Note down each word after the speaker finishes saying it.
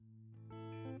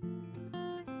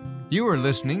You are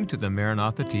listening to the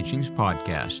Maranatha Teachings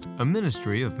Podcast, a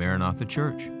ministry of Maranatha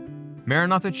Church.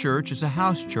 Maranatha Church is a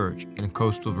house church in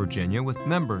coastal Virginia with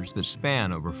members that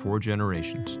span over 4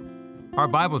 generations. Our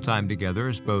Bible time together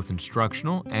is both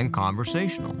instructional and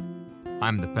conversational.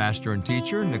 I'm the pastor and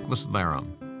teacher, Nicholas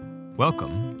Laram.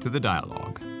 Welcome to the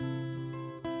dialogue.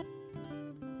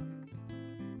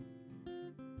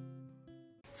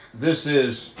 This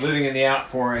is Living in the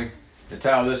Outpouring. The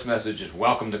title of this message is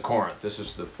Welcome to Corinth. This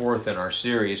is the 4th in our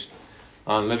series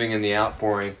on Living in the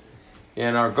Outpouring.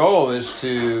 And our goal is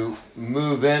to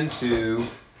move into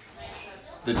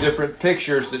the different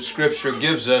pictures that Scripture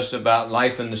gives us about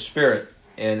life in the Spirit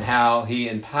and how He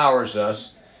empowers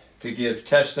us to give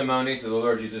testimony to the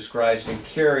Lord Jesus Christ and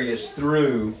carry us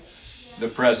through the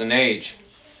present age.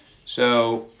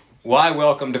 So, why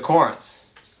welcome to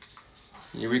Corinth?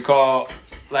 You recall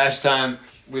last time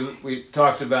we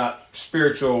talked about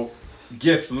spiritual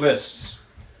gift lists,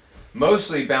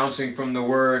 mostly bouncing from the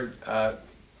word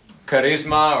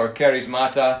charisma or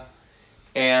charismata,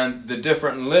 and the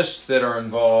different lists that are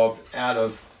involved out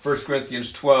of 1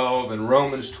 Corinthians 12 and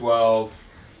Romans 12,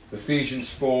 Ephesians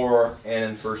 4,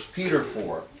 and 1 Peter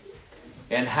 4.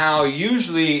 And how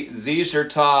usually these are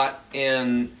taught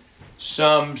in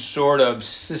some sort of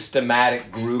systematic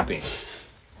grouping.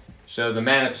 So the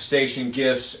manifestation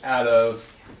gifts out of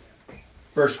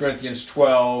 1 Corinthians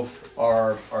 12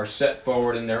 are set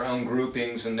forward in their own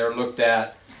groupings, and they're looked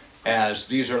at as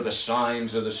these are the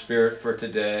signs of the Spirit for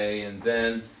today. And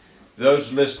then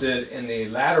those listed in the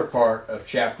latter part of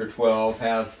chapter 12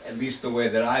 have, at least the way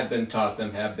that I've been taught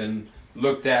them, have been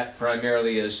looked at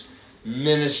primarily as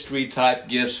ministry type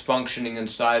gifts functioning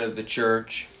inside of the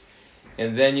church.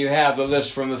 And then you have the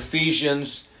list from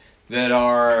Ephesians that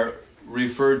are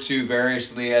referred to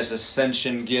variously as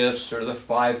ascension gifts or the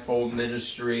fivefold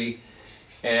ministry.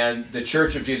 And the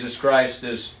Church of Jesus Christ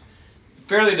is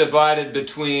fairly divided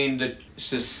between the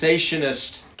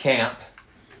cessationist camp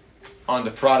on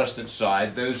the Protestant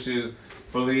side, those who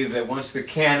believe that once the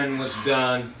canon was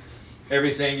done,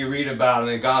 everything you read about in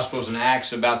the Gospels and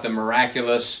Acts about the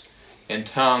miraculous and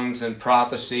tongues and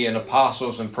prophecy and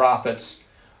apostles and prophets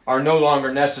are no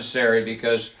longer necessary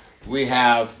because we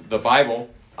have the Bible.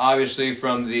 Obviously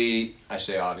from the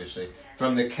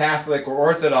Catholic or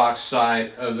Orthodox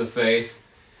side of the faith,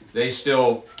 they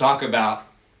still talk about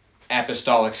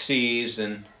apostolic sees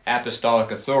and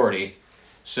apostolic authority.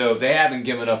 So they haven't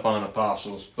given up on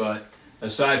apostles, but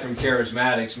aside from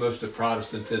charismatics, most of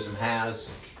Protestantism has.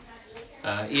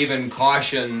 Even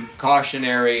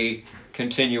cautionary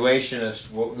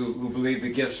continuationists who believe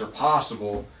the gifts are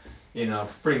possible,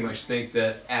 pretty much think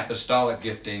that apostolic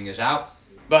gifting is out.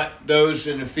 But those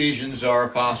in Ephesians are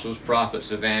apostles,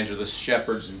 prophets, evangelists,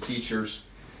 shepherds, and teachers.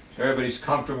 Everybody's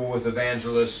comfortable with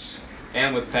evangelists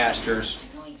and with pastors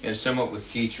and somewhat with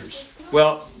teachers.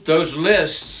 Well, those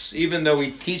lists, even though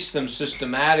we teach them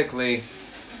systematically,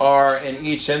 are in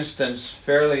each instance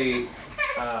fairly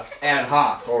ad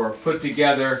hoc or put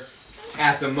together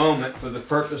at the moment for the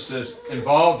purposes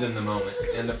involved in the moment.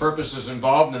 And the purposes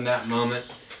involved in that moment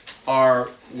are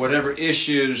whatever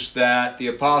issues that the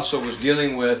apostle was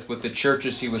dealing with the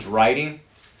churches he was writing,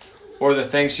 or the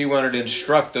things he wanted to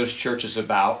instruct those churches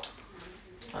about.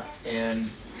 And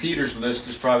Peter's list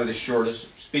is probably the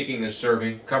shortest. Speaking and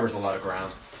serving covers a lot of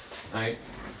ground. Right?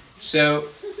 So,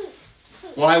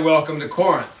 why welcome to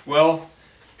Corinth? Well,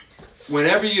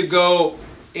 whenever you go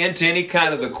into any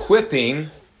kind of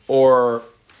equipping or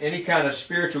any kind of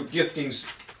spiritual giftings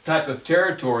type of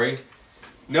territory,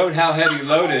 note how heavy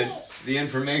loaded the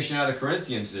information out of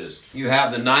Corinthians is. You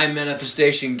have the 9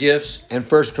 manifestation gifts in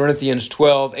 1 Corinthians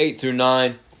 12, 8 through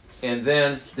 9, and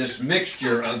then this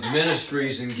mixture of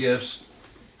ministries and gifts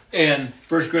in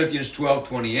 1 Corinthians 12,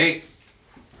 28.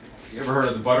 You ever heard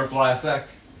of the butterfly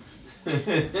effect?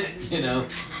 The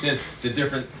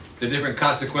different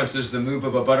consequences the move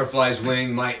of a butterfly's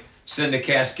wing might send a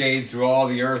cascade through all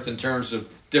the earth in terms of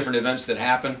different events that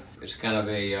happen. It's kind of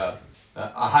a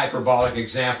hyperbolic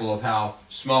example of how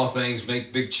small things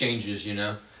make big changes,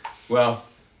 Well,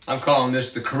 I'm calling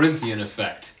this the Corinthian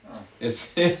effect. It's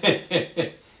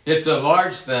it's a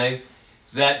large thing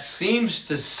that seems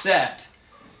to set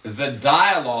the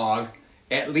dialogue,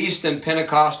 at least in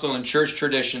Pentecostal and church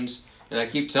traditions. And I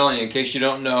keep telling you, in case you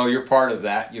don't know, you're part of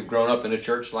that. You've grown up in a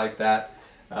church like that.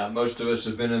 Most of us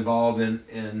have been involved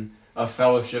in a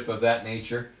fellowship of that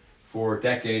nature for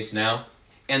decades now.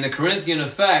 And the Corinthian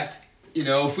effect,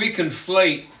 if we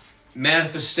conflate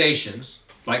manifestations,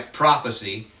 like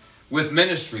prophecy, with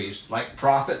ministries, like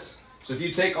prophets. So if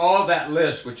you take all that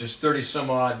list, which is 30 some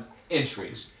odd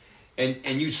entries,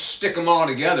 and you stick them all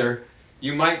together,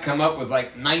 you might come up with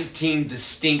like 19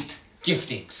 distinct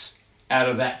giftings out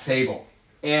of that table.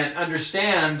 And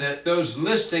understand that those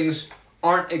listings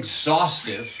aren't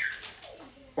exhaustive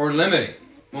or limiting.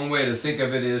 One way to think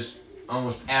of it is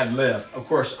almost ad lib. Of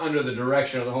course, under the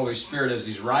direction of the Holy Spirit as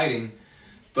he's writing,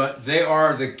 but they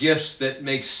are the gifts that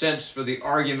make sense for the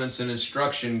arguments and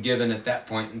instruction given at that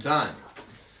point in time.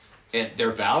 And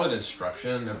they're valid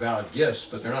instruction, they're valid gifts,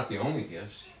 but they're not the only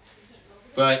gifts.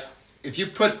 But if you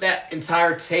put that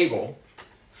entire table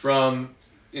from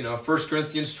 1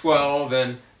 Corinthians 12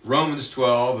 and Romans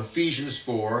 12, Ephesians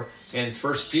 4, and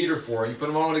 1 Peter 4, you put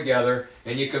them all together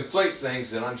and you conflate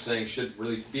things that I'm saying should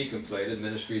really be conflated,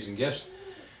 ministries and gifts,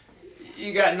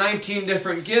 you got 19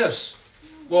 different gifts.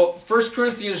 Well, 1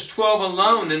 Corinthians 12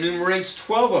 alone enumerates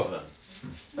 12 of them.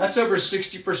 That's over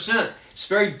 60%. It's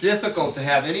very difficult to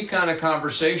have any kind of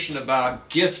conversation about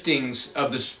giftings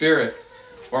of the Spirit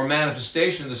or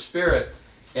manifestation of the Spirit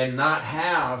and not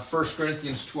have 1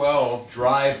 Corinthians 12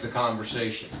 drive the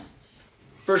conversation.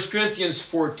 1 Corinthians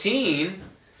 14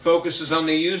 focuses on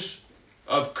the use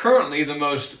of currently the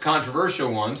most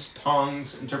controversial ones,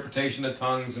 tongues, interpretation of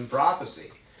tongues, and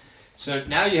prophecy. So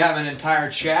now you have an entire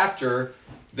chapter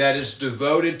that is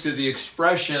devoted to the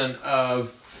expression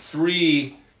of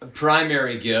 3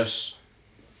 primary gifts,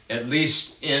 at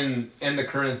least in the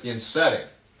Corinthian setting.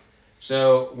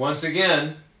 So once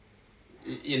again,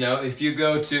 if you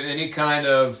go to any kind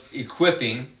of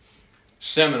equipping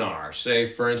seminar, say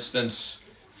for instance,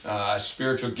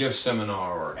 spiritual gift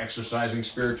seminar or exercising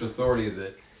spiritual authority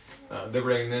that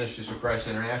Liberating Ministries of Christ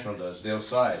International does, Dale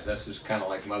Size, that's his kind of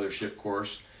like mothership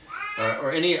course,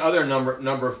 or any other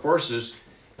number of courses,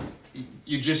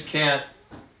 you just can't,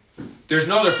 there's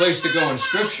no other place to go in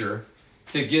Scripture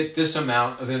to get this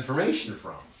amount of information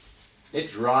from. It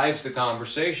drives the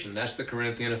conversation. That's the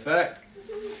Corinthian effect.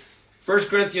 1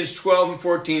 Corinthians 12 and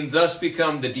 14 thus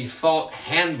become the default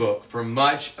handbook for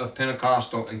much of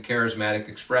Pentecostal and charismatic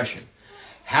expression.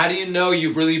 How do you know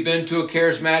you've really been to a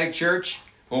charismatic church?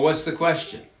 Well, what's the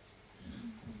question?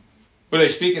 Will they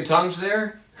speak in tongues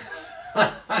there?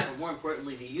 But more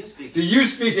importantly, do you speak? Do you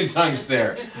speak in tongues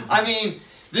there? I mean,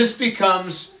 this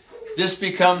becomes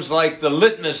like the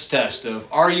litmus test of,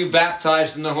 are you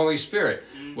baptized in the Holy Spirit?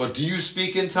 Well, do you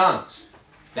speak in tongues?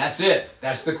 That's it.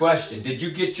 That's the question. Did you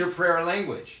get your prayer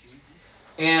language?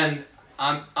 And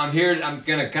I'm going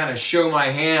to kind of show my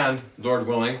hand, Lord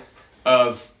willing,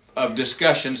 of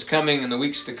discussions coming in the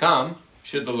weeks to come,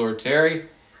 should the Lord tarry,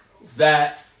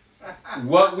 that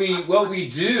what we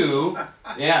do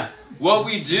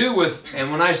with,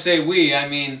 and when I say we, I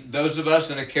mean those of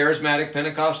us in a charismatic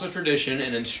Pentecostal tradition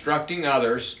and instructing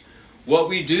others, what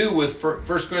we do with 1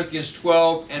 Corinthians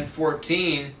 12 and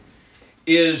 14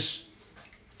 is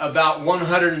about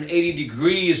 180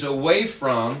 degrees away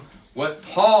from what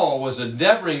Paul was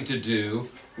endeavoring to do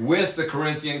with the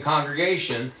Corinthian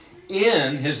congregation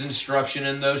in his instruction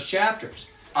in those chapters.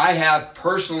 I have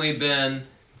personally been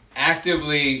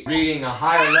actively reading a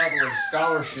higher level of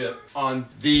scholarship on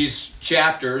these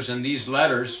chapters and these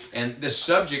letters and this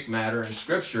subject matter in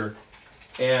Scripture,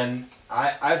 and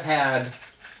I've had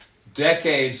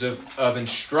decades of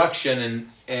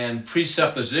instruction and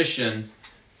presupposition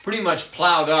pretty much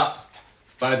plowed up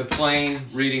by the plain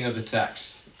reading of the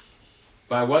text,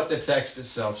 by what the text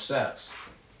itself says.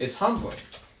 It's humbling,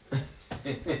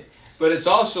 but it's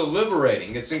also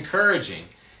liberating, it's encouraging,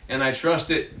 and I trust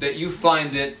that you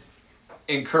find it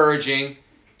encouraging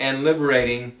and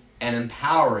liberating and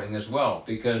empowering as well,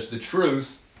 because the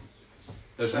truth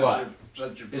does what?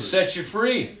 It sets you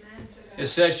free. It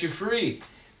sets you free.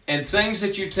 And things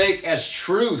that you take as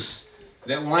truth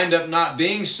that wind up not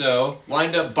being so,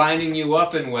 wind up binding you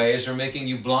up in ways or making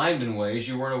you blind in ways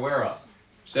you weren't aware of.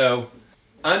 So,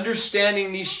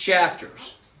 understanding these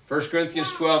chapters, 1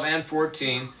 Corinthians 12 and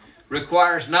 14,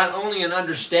 requires not only an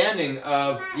understanding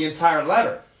of the entire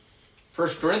letter, 1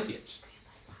 Corinthians,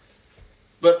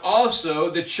 but also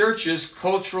the church's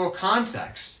cultural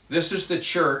context. This is the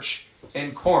church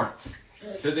in Corinth.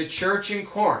 To the church in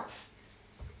Corinth.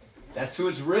 That's who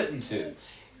it's written to.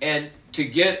 And to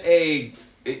get any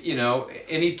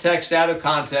text out of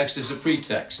context is a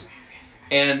pretext.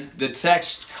 And the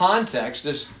text context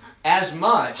is as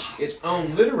much its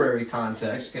own literary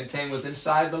context contained within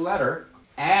inside the letter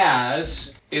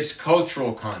as its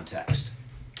cultural context.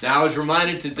 Now, I was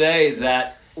reminded today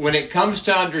that when it comes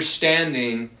to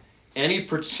understanding any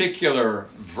particular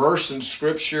verse in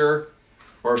Scripture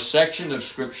or section of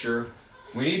Scripture,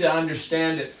 we need to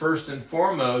understand it first and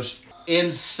foremost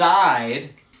inside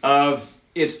of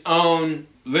its own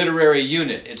literary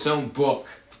unit, its own book.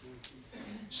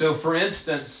 So, for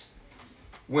instance,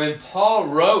 when Paul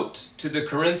wrote to the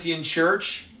Corinthian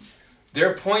church,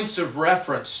 their points of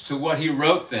reference to what he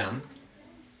wrote them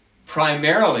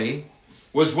primarily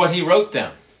was what he wrote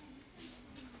them.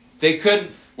 They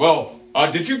couldn't,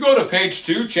 did you go to page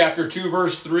 2, chapter 2,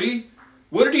 verse 3?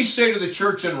 What did he say to the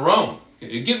church in Rome?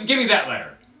 Give me that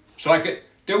letter.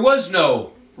 There was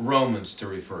no Romans to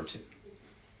refer to.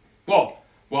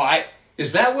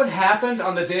 Is that what happened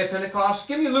on the day of Pentecost?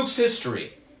 Give me Luke's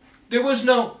history. There was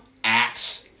no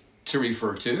Acts to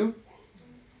refer to.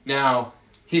 Now,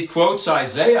 he quotes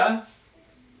Isaiah.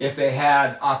 If they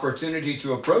had opportunity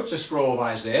to approach the scroll of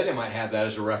Isaiah, they might have that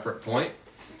as a reference point.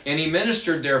 And he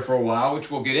ministered there for a while,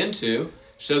 which we'll get into,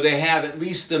 so they have at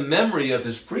least the memory of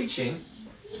his preaching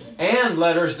and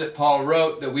letters that Paul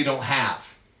wrote that we don't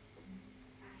have.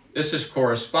 This is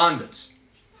correspondence.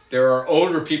 There are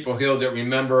older people here that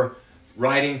remember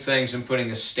writing things and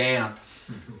putting a stamp,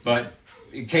 but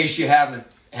in case you haven't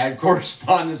had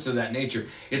correspondence of that nature,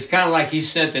 it's kind of like he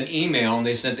sent an email and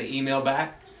they sent the email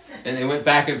back. And they went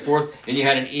back and forth, and you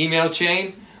had an email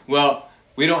chain. Well,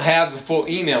 we don't have the full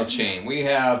email chain. We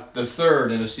have the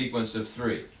third in a sequence of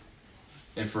 3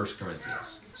 in 1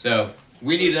 Corinthians. So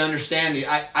we need to understand.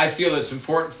 I feel it's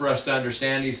important for us to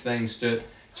understand these things to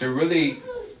really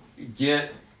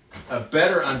get a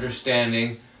better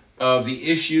understanding of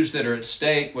the issues that are at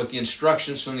stake, what the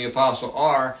instructions from the apostle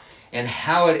are, and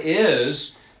how it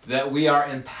is that we are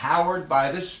empowered by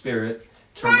the Spirit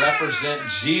to represent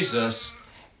Jesus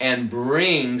and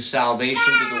bring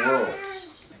salvation to the world.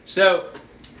 So,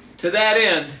 to that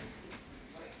end,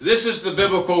 this is the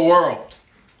biblical world.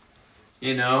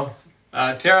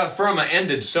 Terra Firma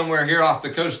ended somewhere here off the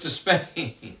coast of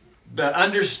Spain. The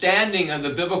understanding of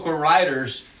the biblical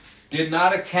writers did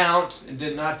not account and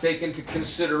did not take into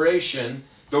consideration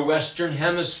the Western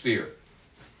Hemisphere,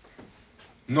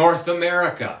 North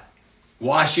America,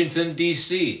 Washington,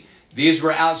 D.C. These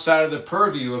were outside of the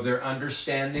purview of their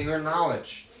understanding or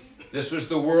knowledge. This was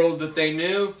the world that they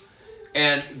knew,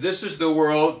 and this is the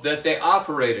world that they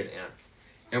operated in.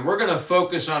 And we're going to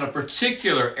focus on a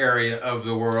particular area of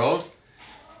the world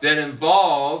that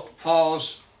involved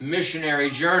Paul's missionary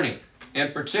journey.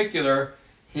 In particular,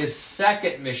 his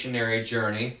second missionary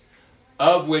journey,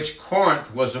 of which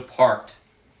Corinth was a part.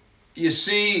 You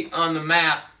see on the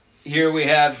map, here we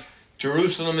have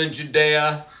Jerusalem and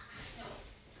Judea.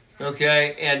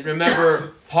 Okay, and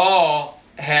remember, Paul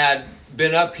had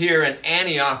been up here in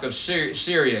Antioch of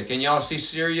Syria. Can y'all see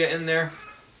Syria in there?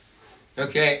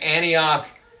 Okay, Antioch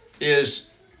is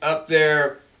up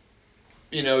there,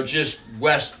 just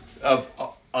west of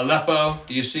Aleppo.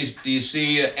 Do you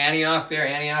see Antioch there?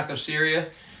 Antioch of Syria.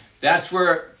 That's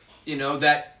where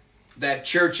that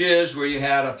church is, where you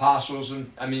had apostles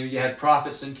and you had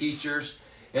prophets and teachers,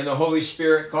 and the Holy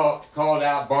Spirit called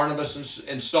out Barnabas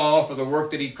and Saul for the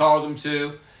work that he called them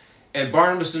to. And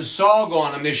Barnabas and Saul go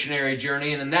on a missionary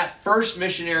journey, and in that first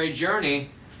missionary journey,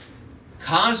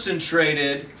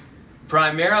 concentrated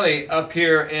primarily up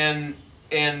here in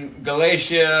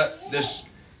Galatia,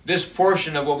 this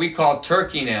portion of what we call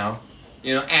Turkey now,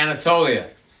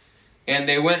 Anatolia. And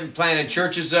they went and planted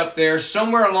churches up there.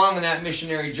 Somewhere along in that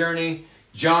missionary journey,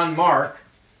 John Mark,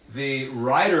 the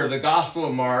writer of the Gospel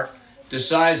of Mark,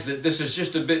 decides that this is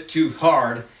just a bit too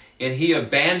hard, and he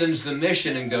abandons the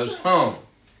mission and goes home.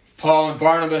 Paul and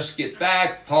Barnabas get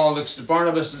back. Paul looks to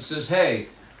Barnabas and says, hey,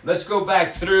 let's go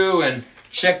back through and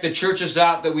check the churches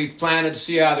out that we've planted,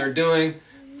 see how they're doing.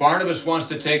 Barnabas wants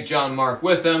to take John Mark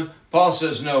with him. Paul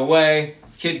says, no way.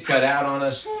 Kid cut out on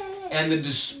us. And the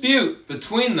dispute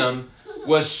between them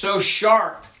was so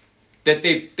sharp that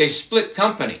they split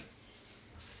company.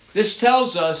 This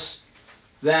tells us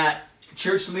that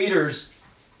church leaders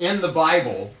in the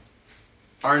Bible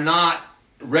are not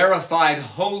rarefied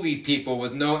holy people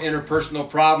with no interpersonal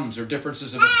problems or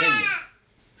differences of opinion.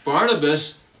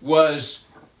 Barnabas was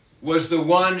the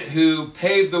one who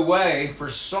paved the way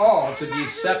for Saul to be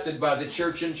accepted by the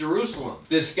church in Jerusalem.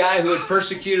 This guy who had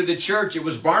persecuted the church, it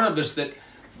was Barnabas that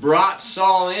brought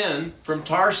Saul in from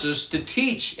Tarsus to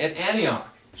teach at Antioch.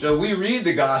 So we read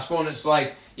the gospel and it's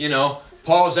like,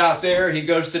 Paul's out there, he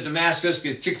goes to Damascus,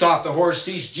 gets kicked off the horse,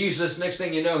 sees Jesus, next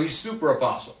thing you know, he's super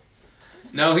apostle.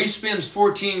 No, he spends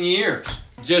 14 years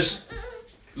just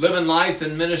living life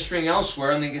and ministering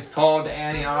elsewhere, and then gets called to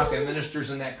Antioch and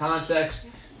ministers in that context.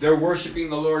 They're worshiping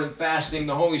the Lord and fasting.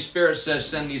 The Holy Spirit says,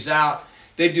 send these out.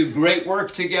 They do great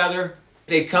work together.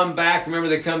 They come back. Remember,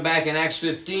 they come back in Acts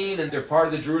 15, and they're part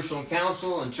of the Jerusalem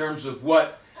Council in terms of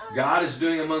what God is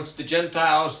doing amongst the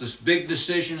Gentiles. This big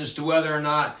decision as to whether or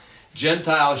not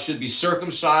Gentiles should be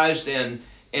circumcised and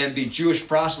be Jewish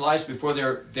proselytes before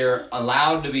they're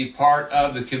allowed to be part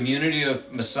of the community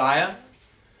of Messiah.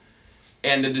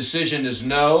 And the decision is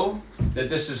no. that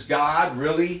this is God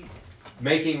really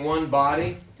making one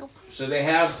body. So they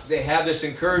have this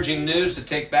encouraging news to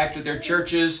take back to their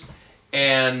churches,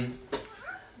 and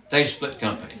they split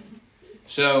company.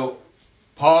 So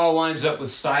Paul winds up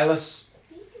with Silas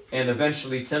and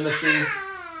eventually Timothy,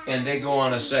 and they go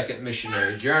on a second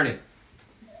missionary journey.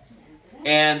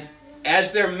 And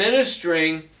as they're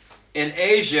ministering in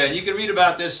Asia, and you can read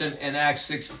about this in Acts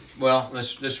 6. Well,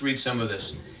 let's read some of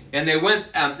this. And they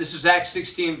went, this is Acts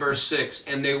 16, verse 6.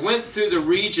 And they went through the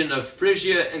region of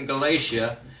Phrygia and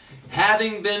Galatia,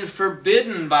 having been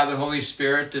forbidden by the Holy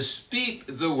Spirit to speak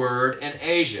the word in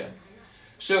Asia.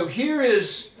 So here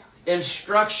is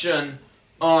instruction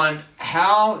on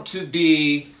how to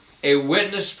be a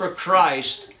witness for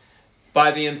Christ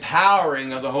by the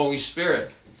empowering of the Holy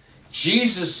Spirit.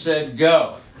 Jesus said,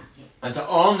 go unto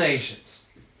all nations,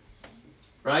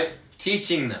 right?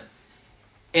 Teaching them.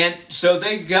 And so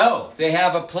they go. They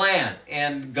have a plan.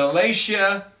 And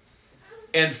Galatia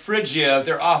and Phrygia,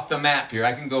 they're off the map here.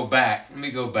 I can go back. Let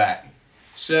me go back.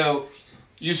 So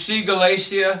you see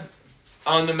Galatia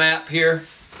on the map here.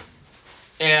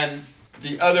 And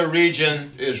the other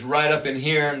region is right up in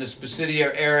here in this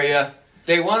Pisidia area.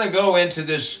 They want to go into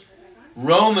this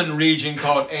Roman region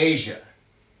called Asia.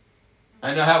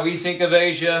 I know how we think of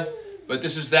Asia, but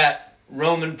this is that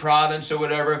Roman province or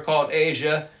whatever called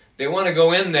Asia. They want to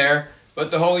go in there,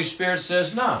 but the Holy Spirit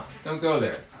says, no, don't go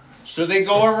there. So they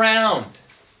go around.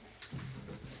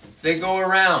 They go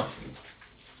around.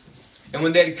 And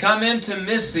when they'd come into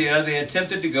Mysia, they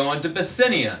attempted to go into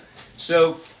Bithynia.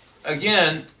 So,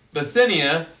 again,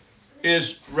 Bithynia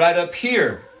is right up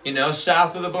here,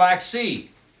 south of the Black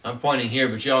Sea. I'm pointing here,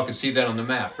 but y'all can see that on the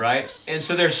map, right? And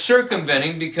so they're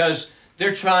circumventing because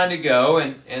they're trying to go,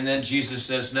 and then Jesus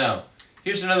says no.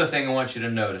 Here's another thing I want you to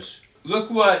notice.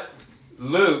 Look what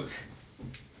Luke,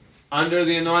 under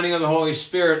the anointing of the Holy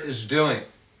Spirit, is doing.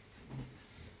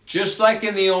 Just like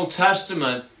in the Old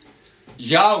Testament,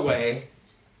 Yahweh,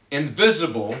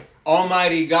 invisible,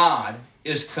 Almighty God,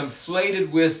 is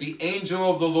conflated with the angel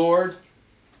of the Lord,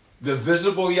 the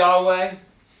visible Yahweh,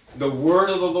 the word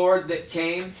of the Lord that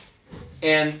came,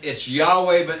 and it's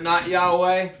Yahweh but not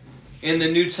Yahweh. In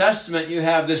the New Testament, you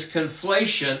have this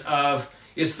conflation of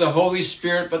it's the Holy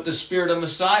Spirit but the Spirit of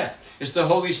Messiah. It's the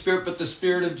Holy Spirit but the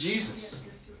Spirit of Jesus.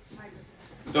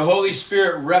 The Holy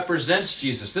Spirit represents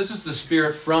Jesus. This is the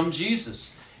Spirit from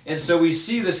Jesus. And so we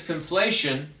see this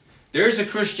conflation. There's a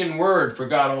Christian word for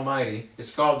God Almighty.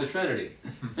 It's called the Trinity.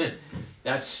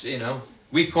 That's,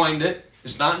 we coined it.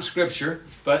 It's not in Scripture,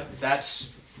 but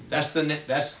that's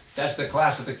the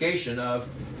classification of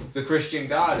the Christian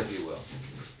God, if you will.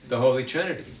 The Holy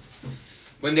Trinity.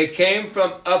 When they came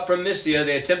up from Mysia,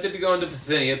 they attempted to go into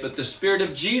Bithynia, but the Spirit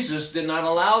of Jesus did not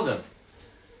allow them.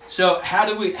 So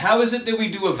how is it that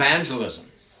we do evangelism?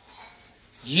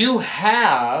 You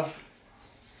have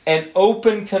an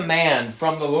open command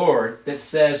from the Lord that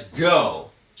says,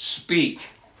 go, speak.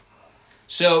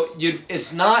 So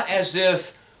it's not as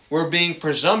if we're being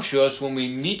presumptuous when we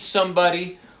meet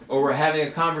somebody or we're having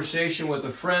a conversation with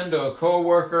a friend or a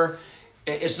co-worker.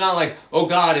 It's not like, oh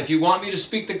God, if you want me to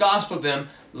speak the gospel to them,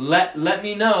 let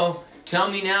me know.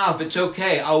 Tell me now if it's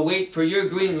okay. I'll wait for your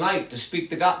green light to speak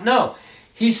the gospel. No,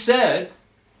 he said,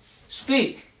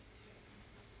 speak.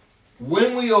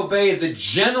 When we obey the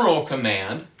general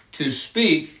command to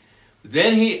speak,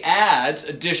 then he adds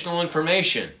additional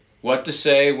information. What to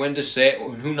say, when to say it,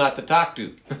 who not to talk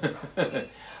to.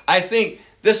 I think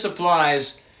this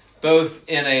applies both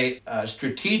in a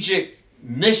strategic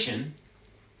mission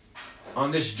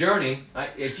on this journey.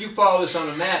 If you follow this on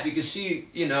a map, you can see,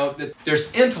 that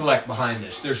there's intellect behind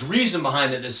this. There's reason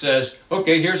behind it that says,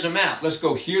 okay, here's a map. Let's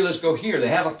go here, let's go here. They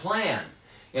have a plan.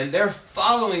 And they're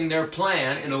following their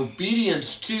plan in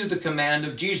obedience to the command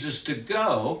of Jesus to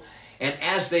go. And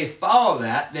as they follow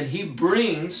that, then he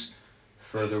brings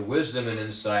further wisdom and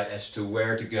insight as to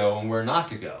where to go and where not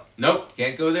to go. Nope,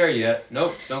 can't go there yet.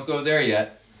 Nope, don't go there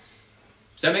yet.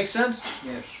 Does that make sense?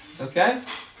 Yes. Okay?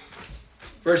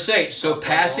 Verse 8, so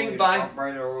passing by...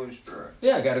 By the Holy Spirit.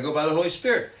 Yeah, got to go by the Holy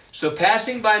Spirit. So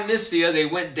passing by Mysia, they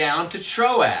went down to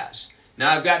Troas.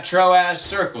 Now I've got Troas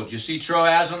circled. You see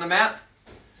Troas on the map?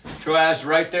 Troas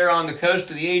right there on the coast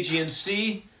of the Aegean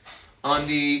Sea, on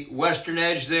the western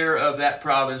edge there of that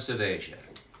province of Asia.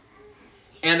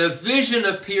 And a vision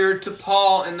appeared to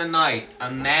Paul in the night.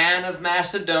 A man of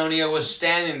Macedonia was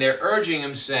standing there, urging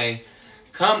him, saying,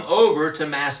 come over to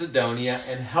Macedonia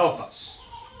and help us.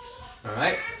 All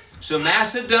right? So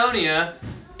Macedonia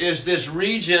is this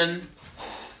region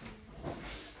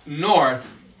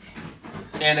north,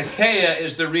 and Achaia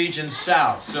is the region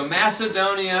south. So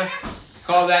Macedonia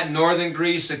Call that northern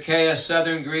Greece, Achaia,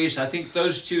 southern Greece. I think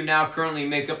those two now currently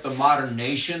make up the modern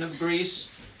nation of Greece.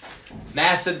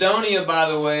 Macedonia, by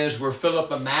the way, is where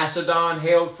Philip of Macedon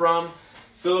hailed from.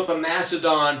 Philip of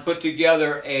Macedon put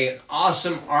together an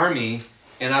awesome army,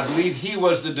 and I believe he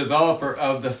was the developer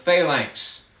of the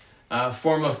phalanx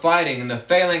form of fighting. And the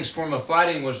phalanx form of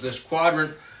fighting was this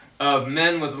quadrant of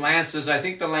men with lances. I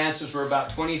think the lances were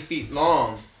about 20 feet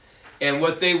long. And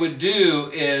what they would do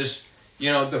is,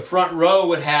 you know, the front row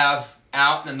would have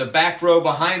out and the back row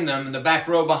behind them and the back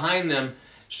row behind them.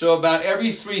 So about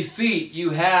every 3 feet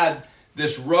you had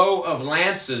this row of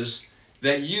lances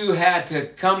that you had to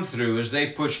come through as they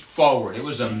pushed forward. It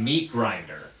was a meat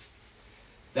grinder.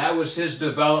 That was his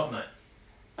development.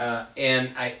 And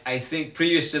I think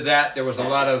previous to that there was a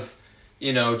lot of,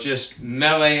 you know, just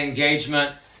melee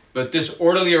engagement. But this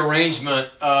orderly arrangement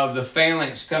of the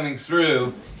phalanx coming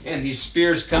through and these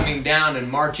spears coming down and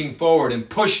marching forward and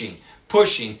push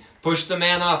the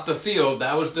man off the field,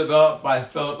 that was developed by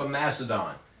Philip of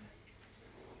Macedon,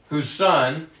 whose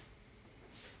son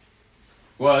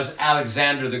was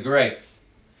Alexander the Great.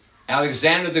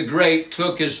 Alexander the Great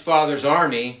took his father's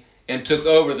army and took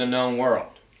over the known world.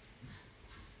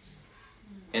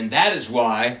 And that is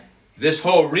why this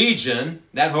whole region,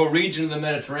 that whole region of the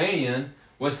Mediterranean,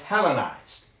 was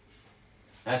Hellenized.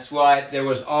 That's why there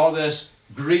was all this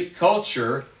Greek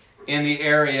culture in the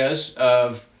areas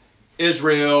of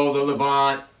Israel, the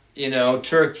Levant, you know,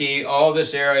 Turkey, all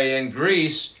this area in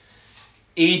Greece,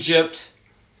 Egypt.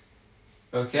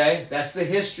 Okay, that's the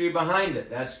history behind it.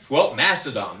 That's, well,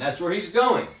 Macedon, that's where he's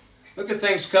going. Look at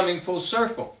things coming full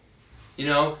circle. You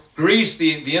know, Greece,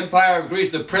 the empire of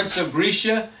Greece, the prince of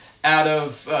Grecia, out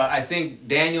of, I think,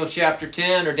 Daniel chapter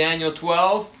 10 or Daniel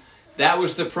 12, that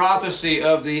was the prophecy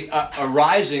of the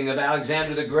arising of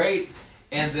Alexander the Great,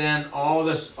 and then all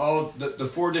the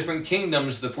four different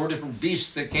kingdoms, the four different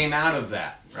beasts that came out of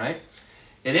that, right?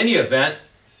 In any event,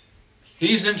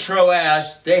 he's in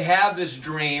Troas. They have this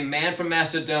dream. Man from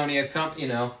Macedonia, you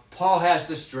know, Paul has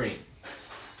this dream.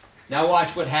 Now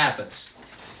watch what happens.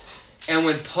 And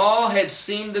when Paul had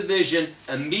seen the vision,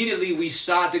 immediately we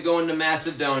sought to go into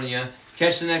Macedonia.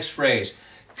 Catch the next phrase.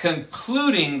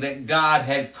 Concluding that God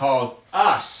had called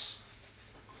us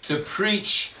to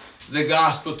preach the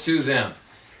gospel to them.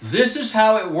 This is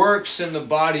how it works in the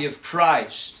body of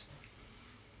Christ.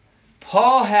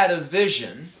 Paul had a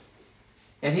vision,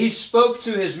 and he spoke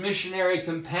to his missionary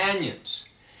companions,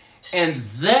 and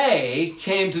they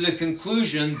came to the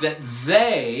conclusion that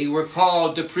they were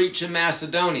called to preach in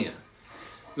Macedonia.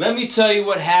 Let me tell you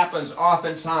what happens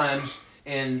oftentimes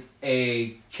in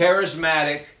a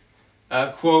charismatic,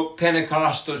 quote,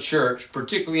 Pentecostal church,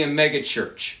 particularly a mega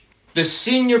church. The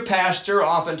senior pastor,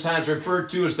 oftentimes referred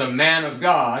to as the man of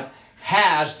God,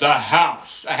 has the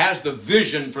house, has the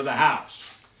vision for the house.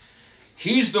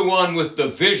 He's the one with the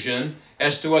vision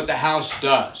as to what the house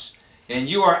does. And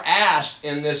you are asked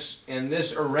in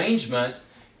this arrangement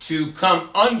to come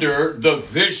under the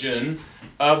vision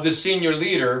of the senior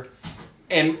leader,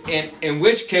 and in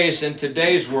which case, in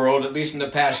today's world, at least in the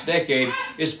past decade,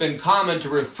 it's been common to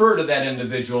refer to that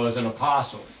individual as an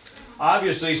apostle.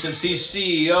 Obviously, since he's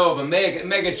CEO of a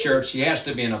mega church, he has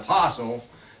to be an apostle,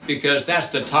 because that's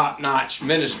the top-notch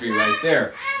ministry right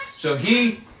there. So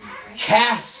he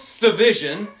casts the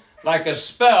vision like a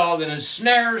spell that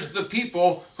ensnares the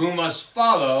people who must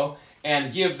follow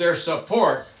and give their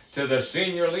support to the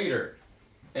senior leader.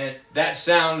 And that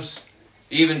sounds,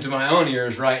 even to my own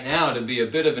ears right now, to be a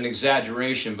bit of an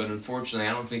exaggeration, but unfortunately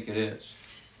I don't think it is.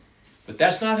 But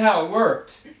that's not how it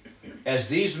worked. As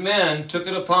these men took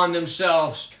it upon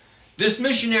themselves, this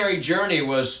missionary journey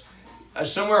was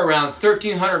somewhere around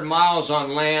 1,300 miles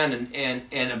on land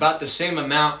and about the same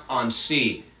amount on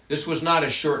sea. This was not a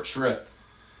short trip.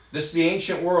 This is the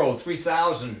ancient world,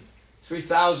 3,000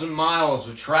 miles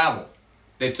of travel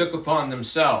they took upon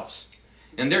themselves.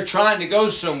 And they're trying to go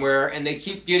somewhere, and they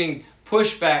keep getting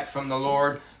pushback from the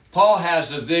Lord. Paul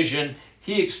has a vision.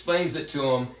 He explains it to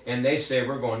them, and they say,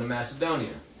 we're going to Macedonia.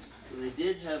 Well, they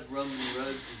did have Roman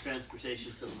roads and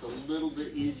transportation, so it's a little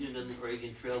bit easier than the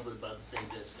Oregon Trail, but about the same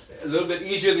distance. A little bit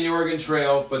easier than the Oregon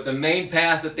Trail, but the main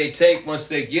path that they take once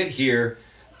they get here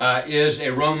is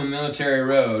a Roman military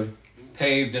road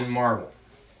paved in marble.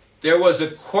 There was a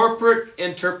corporate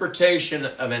interpretation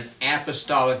of an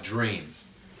apostolic dream.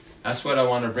 That's what I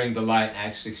want to bring to light in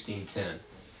Acts 16:10.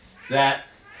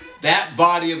 That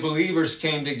body of believers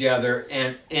came together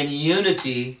and in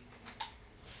unity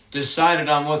decided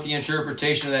on what the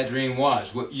interpretation of that dream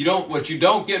was. What you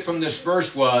don't get from this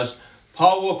verse was,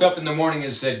 Paul woke up in the morning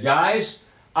and said, guys,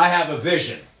 I have a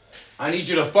vision. I need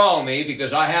you to follow me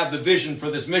because I have the vision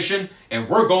for this mission and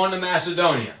we're going to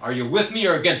Macedonia. Are you with me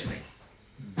or against me?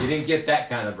 They didn't get that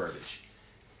kind of verbiage.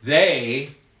 They,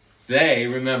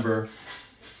 remember,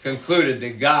 concluded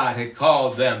that God had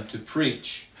called them to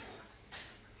preach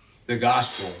the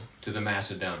gospel to the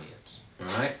Macedonians.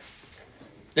 All right?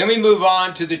 Then we move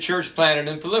on to the church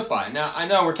planted in Philippi. Now, I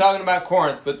know we're talking about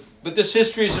Corinth, but this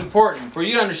history is important. For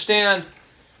you to understand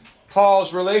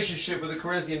Paul's relationship with the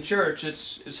Corinthian church,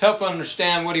 it's helpful to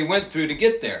understand what he went through to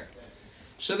get there.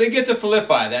 So they get to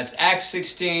Philippi. That's Acts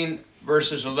 16,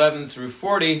 verses 11 through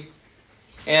 40.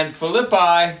 And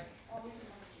Philippi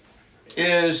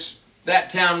is that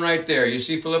town right there. You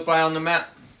see Philippi on the map?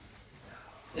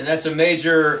 And that's a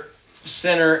major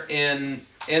center in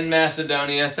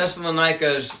Macedonia.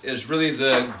 Thessalonica is really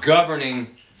the governing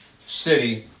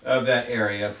city of that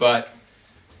area. But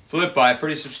Philippi,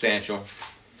 pretty substantial.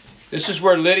 This is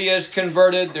where Lydia is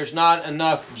converted. There's not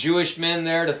enough Jewish men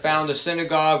there to found a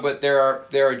synagogue, but there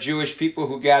are Jewish people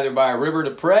who gather by a river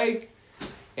to pray.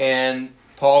 And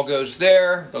Paul goes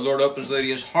there. The Lord opens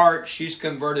Lydia's heart. She's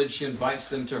converted. She invites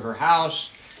them to her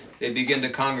house. They begin to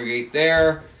congregate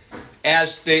there.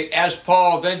 As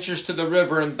Paul ventures to the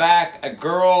river and back, a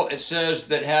girl, it says,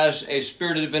 that has a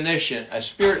spirit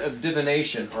of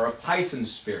divination, or a python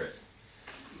spirit,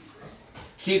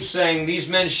 keeps saying, these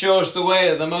men show us the way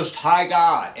of the Most High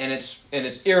God. And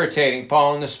it's irritating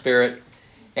Paul in the spirit.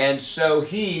 And so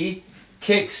he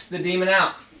kicks the demon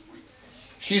out.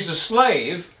 She's a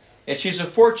slave, and she's a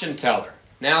fortune teller.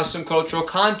 Now some cultural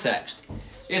context.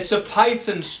 It's a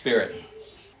python spirit.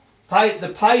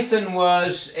 The python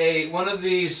was one of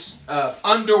these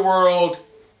underworld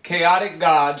chaotic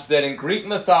gods that in Greek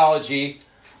mythology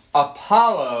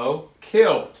Apollo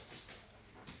killed.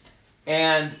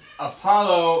 And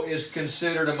Apollo is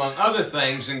considered, among other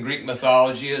things in Greek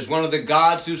mythology, as one of the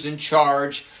gods who's in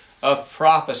charge of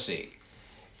prophecy.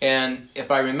 And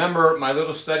if I remember my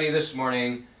little study this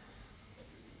morning,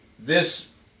 this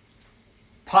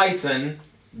python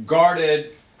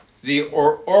guarded the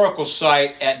oracle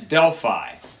site at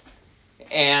Delphi.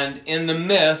 And in the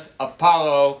myth,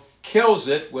 Apollo kills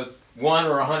it with 1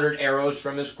 or 100 arrows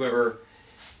from his quiver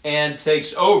and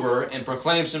takes over and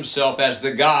proclaims himself as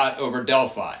the god over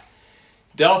Delphi.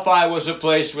 Delphi was a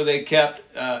place where they kept,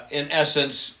 in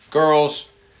essence, girls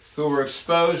who were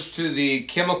exposed to the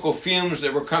chemical fumes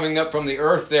that were coming up from the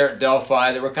earth there at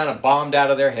Delphi. They were kind of bombed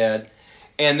out of their head.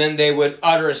 And then they would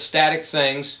utter ecstatic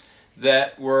things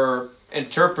that were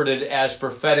interpreted as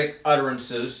prophetic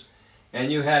utterances.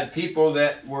 And you had people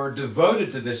that were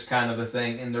devoted to this kind of a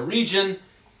thing in the region.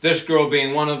 This girl,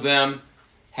 being one of them,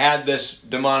 had this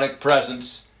demonic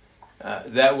presence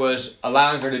that was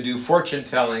allowing her to do fortune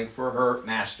telling for her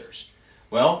masters.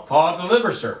 Well, Paul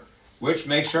delivers her, which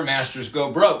makes her masters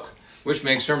go broke, which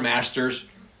makes her masters,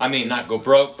 not go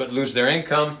broke, but lose their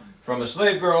income from a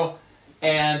slave girl.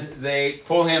 And they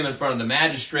pull him in front of the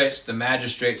magistrates. The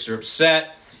magistrates are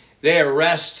upset. They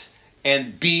arrest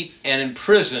and beat and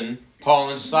imprison Paul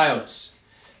and Silas.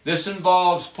 This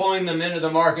involves pulling them into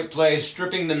the marketplace,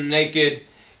 stripping them naked,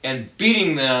 and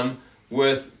beating them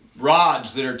with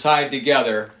rods that are tied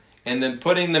together, and then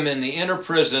putting them in the inner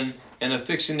prison and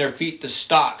affixing their feet to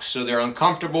stocks. So they're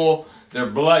uncomfortable, they're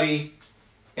bloody,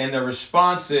 and the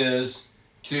response is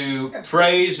to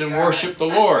praise and worship the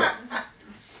Lord.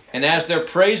 And as they're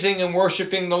praising and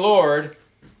worshiping the Lord,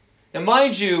 and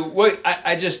mind you,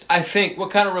 I think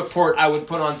what kind of report I would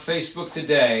put on Facebook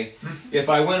today if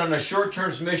I went on a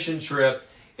short-term mission trip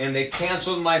and they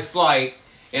canceled my flight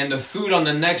and the food on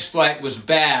the next flight was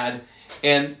bad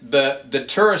and the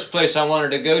tourist place I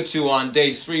wanted to go to on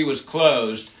day 3 was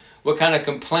closed. What kind of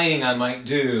complaining I might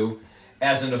do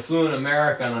as an affluent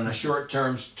American on a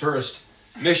short-term tourist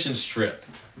missions trip.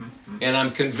 And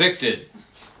I'm convicted.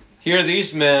 Here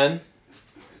these men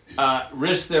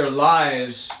risk their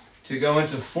lives to go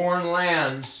into foreign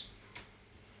lands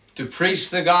to preach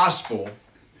the gospel,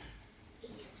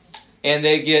 and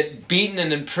they get beaten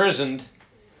and imprisoned,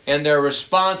 and their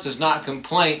response is not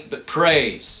complaint but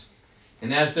praise.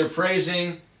 And as they're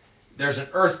praising, there's an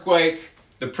earthquake,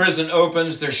 the prison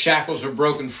opens, their shackles are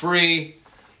broken free.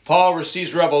 Paul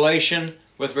receives revelation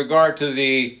with regard to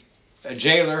the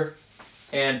jailer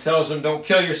and tells him, don't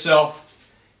kill yourself.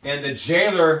 And the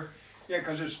jailer... Yeah,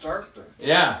 because it's dark there.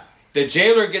 Yeah. The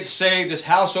jailer gets saved, his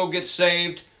household gets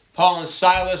saved. Paul and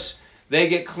Silas, they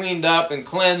get cleaned up and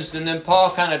cleansed. And then Paul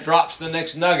kind of drops the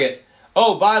next nugget.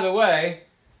 Oh, by the way,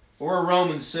 we're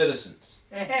Roman citizens.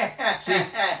 See,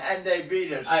 and they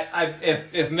beat us.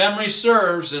 If memory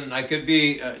serves, and I could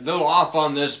be a little off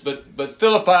on this, but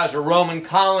Philippi is a Roman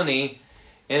colony.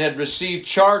 and had received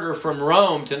charter from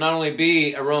Rome to not only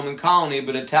be a Roman colony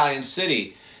but an Italian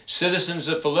city. Citizens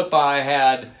of Philippi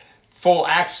had full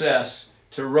access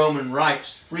to Roman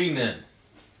rights, free men.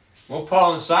 Well,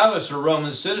 Paul and Silas are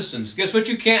Roman citizens. Guess what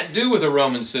you can't do with a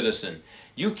Roman citizen?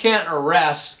 You can't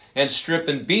arrest and strip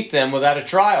and beat them without a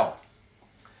trial.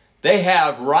 They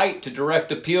have right to direct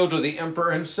appeal to the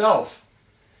emperor himself.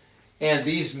 And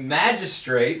these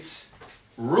magistrates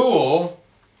rule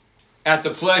at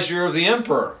the pleasure of the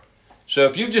emperor. So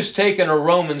if you've just taken a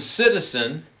Roman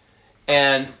citizen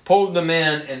and pulled them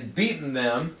in and beaten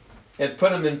them and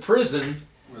put them in prison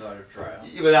without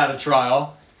a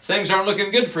trial, things aren't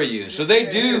looking good for you. So they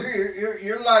do.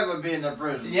 You're liable to be in the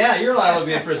prison. Yeah, you're liable to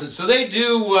be in prison. So they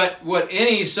do what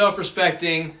any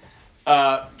self-respecting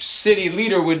city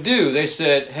leader would do. They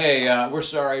said, "Hey, we're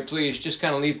sorry. Please just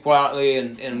kind of leave quietly,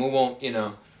 and we won't, hey,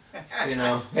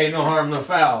 no harm, no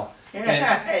foul."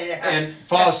 And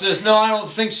Paul says, "No, I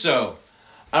don't think so.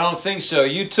 I don't think so.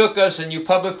 You took us and you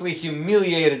publicly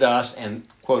humiliated us." And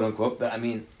quote unquote,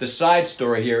 the side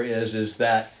story here is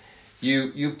that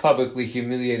you publicly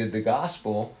humiliated the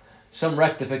gospel. Some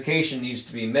rectification needs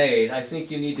to be made. I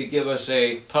think you need to give us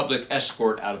a public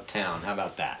escort out of town. How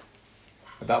about that?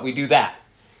 How about we do that?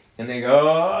 And they go,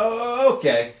 "Oh,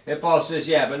 okay." And Paul says,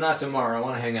 "Yeah, but not tomorrow. I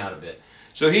want to hang out a bit."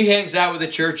 So he hangs out with the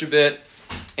church a bit,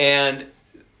 and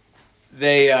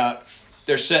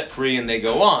they're set free and they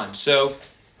go on. So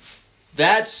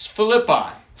that's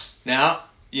Philippi. Now,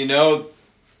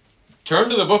 turn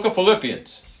to the book of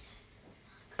Philippians.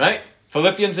 Right?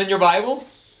 Philippians in your Bible?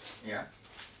 Yeah.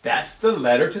 That's the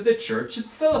letter to the church at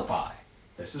Philippi.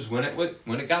 This is when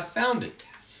it got founded.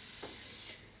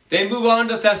 They move on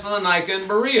to Thessalonica and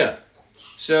Berea.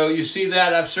 So you see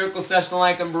that I've circled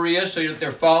Thessalonica and Berea, so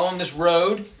they're following this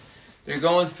road. They're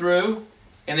going through,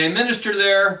 and they minister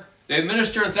there. They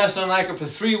minister in Thessalonica for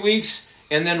 3 weeks,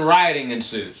 and then rioting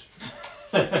ensues.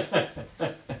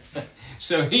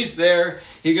 So he's there.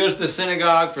 He goes to the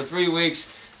synagogue for 3 weeks.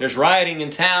 There's rioting in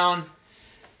town.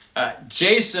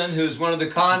 Jason, who's one of the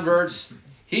converts,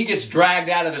 he gets dragged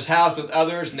out of his house with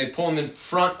others, and they pull him in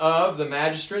front of the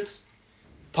magistrates.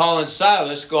 Paul and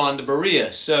Silas go on to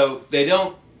Berea. So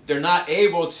they're not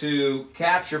able to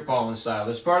capture Paul and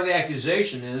Silas. Part of the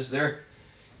accusation is they're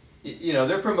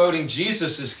promoting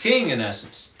Jesus as king in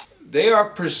essence. They are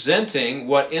presenting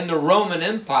what in the Roman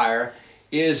Empire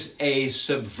is a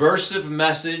subversive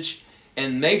message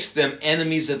and makes them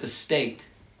enemies of the state.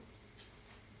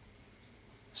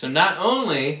 So not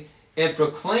only in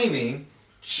proclaiming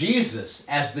Jesus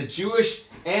as the Jewish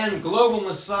and global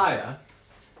Messiah,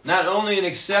 not only in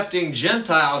accepting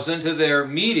Gentiles into their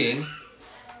meeting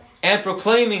and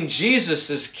proclaiming Jesus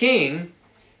as king,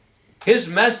 his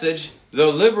message,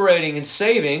 though liberating and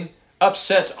saving,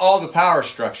 upsets all the power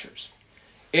structures.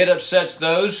 It upsets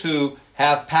those who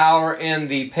have power in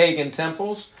the pagan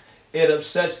temples. It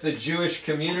upsets the Jewish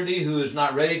community who is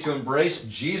not ready to embrace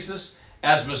Jesus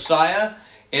as Messiah.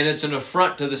 And it's an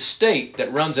affront to the state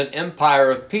that runs an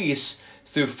empire of peace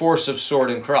through force of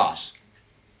sword and cross.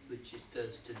 Which it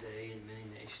does today in many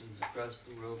nations across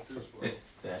the world as well.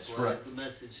 That's why right. The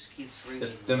message keeps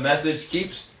ringing. The message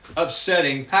keeps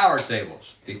upsetting power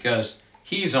tables because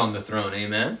he's on the throne,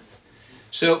 amen?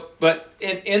 So, but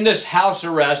in this house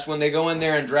arrest, when they go in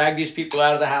there and drag these people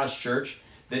out of the house church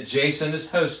that Jason is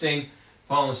hosting,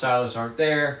 Paul and Silas aren't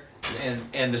there,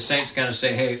 and the saints kind of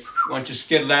say, "Hey, why don't you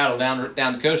skedaddle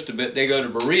down the coast a bit?" They go to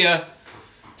Berea.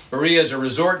 Berea is a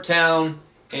resort town,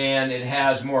 and it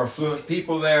has more affluent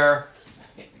people there.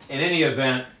 In any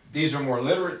event, these are more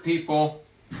literate people,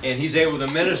 and he's able to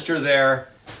minister there.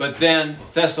 But then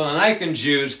Thessalonican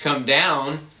Jews come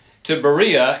down to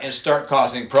Berea and start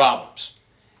causing problems.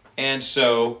 And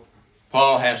so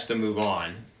Paul has to move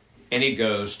on, and he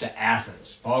goes to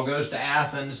Athens. Paul goes to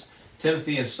Athens.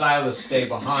 Timothy and Silas stay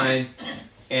behind,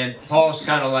 and Paul's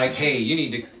kind of like, "Hey, you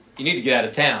need to get out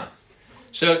of town."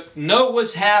 So note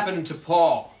what's happened to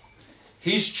Paul.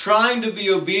 He's trying to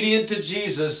be obedient to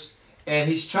Jesus, and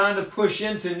he's trying to push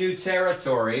into new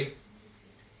territory.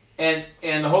 And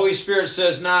the Holy Spirit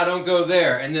says, "Nah, don't go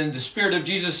there." And then the Spirit of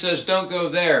Jesus says, "Don't go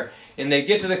there." And they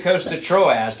get to the coast of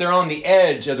Troas. They're on the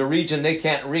edge of the region they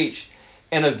can't reach.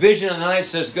 And a vision of the night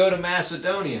says, "Go to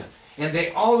Macedonia." And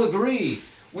they all agree.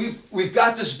 We've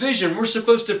got this vision. We're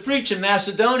supposed to preach in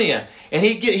Macedonia. And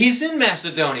he's in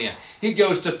Macedonia. He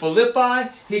goes to Philippi.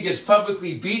 He gets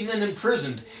publicly beaten and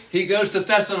imprisoned. He goes to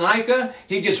Thessalonica.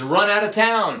 He gets run out of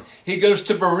town. He goes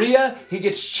to Berea. He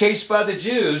gets chased by the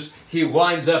Jews. He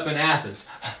winds up in Athens.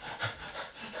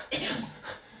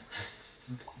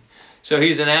 So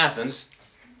he's in Athens.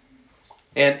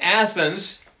 And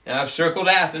Athens, and I've circled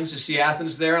Athens. You see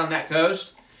Athens there on that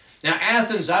coast? Now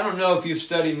Athens, I don't know if you've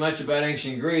studied much about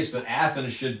ancient Greece, but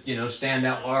Athens should, stand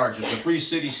out large. It's a free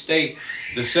city-state,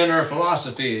 the center of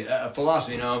philosophy,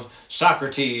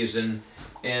 Socrates and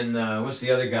what's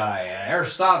the other guy?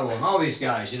 Aristotle and all these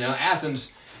guys,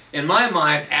 Athens, in my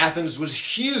mind, Athens was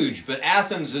huge, but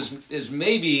Athens is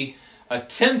maybe a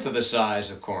tenth of the size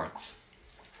of Corinth.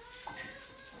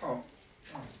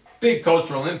 Big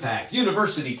cultural impact,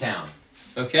 university town,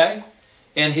 okay?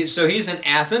 And so he's in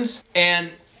Athens,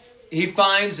 and he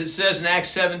finds, it says in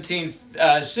Acts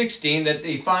 17:16, that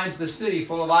he finds the city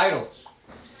full of idols.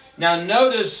 Now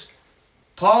notice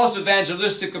Paul's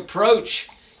evangelistic approach.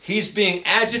 He's being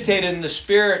agitated in the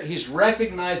spirit. He's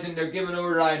recognizing they're given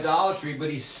over to idolatry, but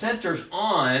he centers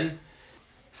on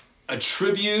a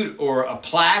tribute or a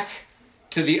plaque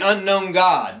to the unknown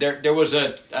God. There was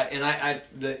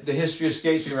the history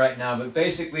escapes me right now, but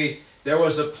basically there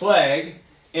was a plague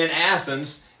in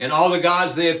Athens, and all the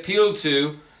gods they appealed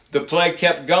to, the plague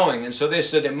kept going. And so they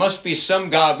said, it must be some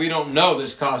God we don't know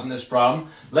that's causing this problem.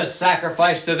 Let's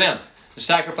sacrifice to them.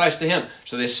 Sacrifice to him.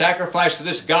 So they sacrificed to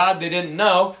this God they didn't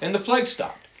know, and the plague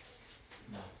stopped.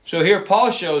 So here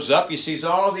Paul shows up. He sees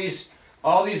all these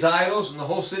idols and the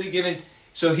whole city giving.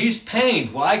 So he's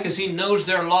pained. Why? Because he knows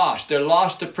they're lost. They're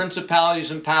lost to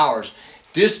principalities and powers.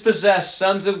 Dispossessed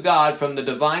sons of God from the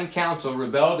divine counsel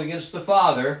rebelled against the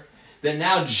Father, that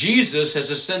now Jesus has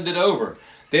ascended over.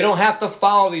 They don't have to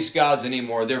follow these gods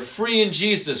anymore. They're free in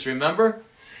Jesus, remember?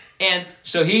 And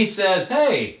so he says,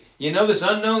 hey, you know this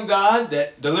unknown God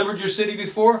that delivered your city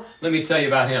before? Let me tell you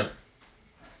about him.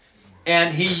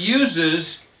 And he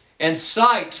uses and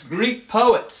cites Greek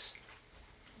poets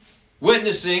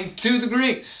witnessing to the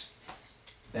Greeks.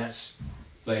 That's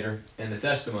later in the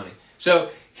testimony.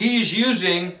 So he's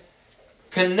using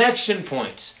connection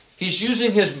points. He's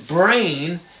using his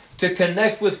brain to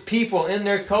connect with people in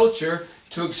their culture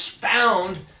to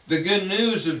expound the good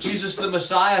news of Jesus the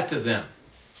Messiah to them.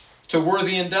 It's a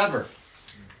worthy endeavor.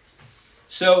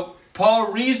 So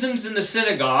Paul reasons in the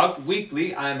synagogue,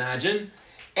 weekly, I imagine,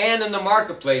 and in the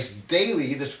marketplace,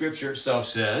 daily, the scripture itself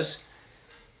says,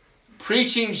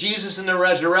 preaching Jesus and the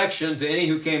resurrection to any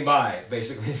who came by,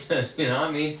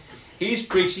 basically. He's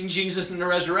preaching Jesus and the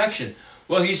resurrection.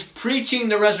 Well, he's preaching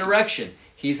the resurrection.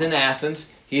 He's in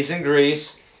Athens, he's in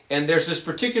Greece, and there's this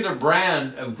particular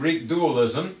brand of Greek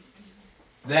dualism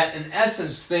that in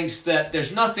essence thinks that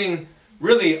there's nothing,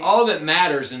 really all that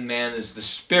matters in man is the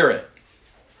spirit.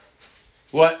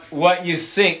 What you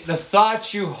think, the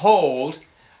thoughts you hold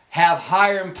have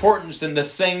higher importance than the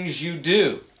things you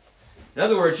do. In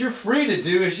other words, you're free to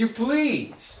do as you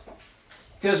please.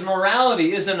 Because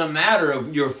morality isn't a matter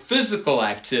of your physical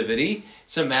activity,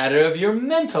 it's a matter of your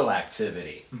mental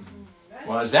activity.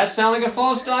 Well, does that sound like a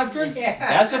false doctrine? Yeah.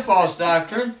 That's a false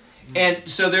doctrine. And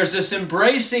so there's this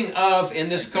embracing of, in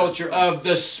this culture, of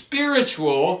the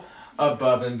spiritual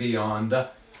above and beyond the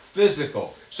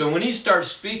physical. So when he starts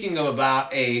speaking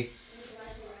about a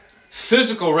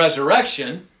physical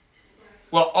resurrection,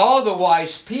 well, all the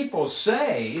wise people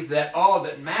say that all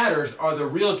that matters are the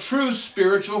real true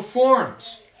spiritual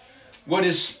forms. What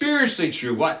is spiritually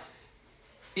true? What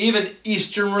even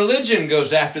Eastern religion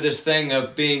goes after this thing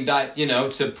of being,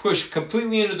 to push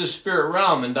completely into the spirit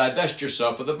realm and divest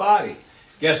yourself of the body.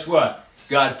 Guess what?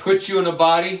 God puts you in a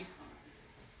body.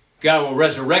 God will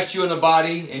resurrect you in a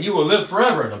body, and you will live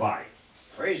forever in a body.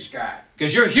 Praise God.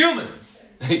 Because you're human.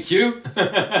 Thank you.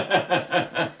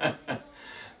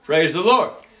 Praise the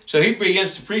Lord. So he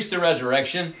begins to preach the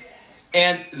resurrection,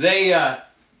 and they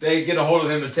get a hold of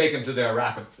him and take him to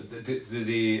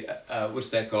the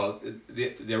what's that called?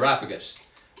 The Areopagus.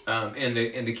 In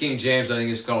the King James, I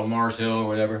think it's called Mars Hill or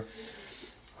whatever.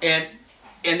 And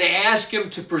they ask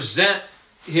him to present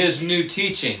his new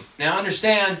teaching. Now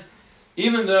understand,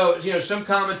 even though some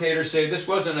commentators say this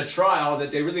wasn't a trial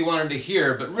that they really wanted to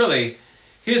hear, but really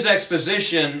his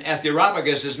exposition at the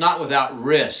Areopagus is not without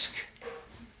risk.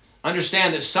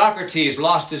 Understand that Socrates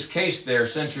lost his case there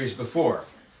centuries before,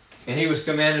 and he was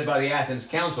commanded by the Athens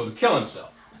Council to kill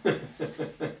himself.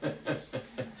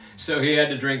 So he had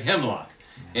to drink hemlock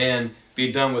and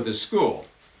be done with his school.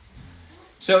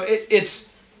 So it's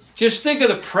just think of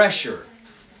the pressure.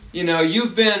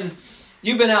 You've been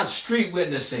out street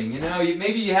witnessing.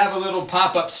 Maybe you have a little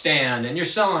pop-up stand and you're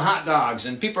selling hot dogs,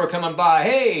 and people are coming by.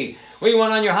 Hey, what do you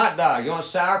want on your hot dog? You want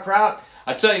sauerkraut?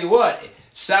 I tell you what.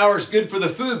 Sour is good for the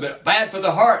food, but bad for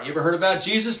the heart. You ever heard about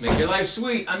Jesus? Make your life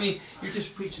sweet. You're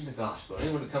just preaching the gospel.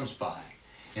 Anyone who comes by.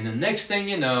 And the next thing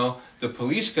you know, the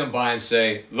police come by and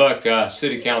say, look,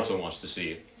 city council wants to see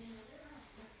you.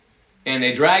 And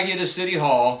they drag you to City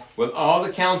Hall with all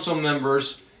the council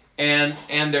members and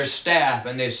their staff,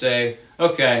 and they say,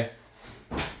 okay,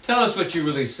 Tell us what you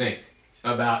really think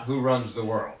about who runs the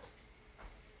world.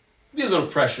 Be a little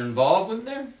pressure involved, wouldn't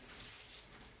there?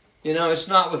 You know, it's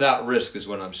not without risk is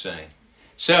what I'm saying.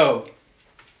 So,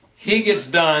 he gets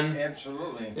done.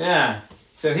 Absolutely. Yeah.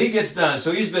 So he gets done.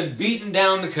 So he's been beaten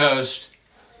down the coast.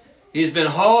 He's been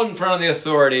hauled in front of the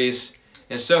authorities.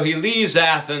 And so he leaves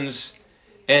Athens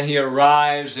and he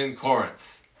arrives in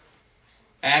Corinth.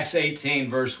 Acts 18,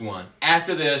 verse 1.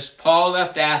 After this, Paul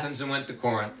left Athens and went to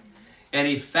Corinth. And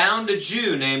he found a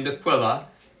Jew named Aquila,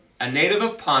 a native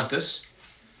of Pontus,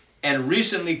 and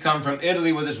recently come from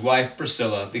Italy with his wife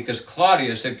Priscilla, because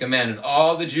Claudius had commanded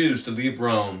all the Jews to leave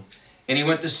Rome. And he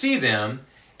went to see them,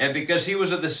 and because he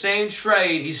was of the same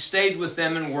trade, he stayed with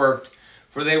them and worked,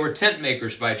 for they were tent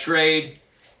makers by trade.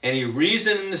 And he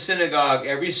reasoned in the synagogue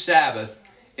every Sabbath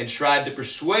and tried to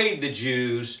persuade the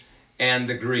Jews and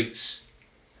the Greeks.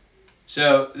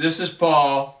 So this is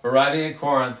Paul arriving in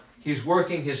Corinth. He's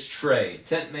working his trade,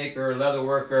 tent maker, leather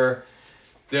worker.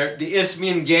 The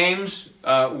Isthmian Games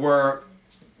were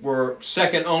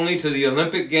second only to the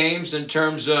Olympic Games in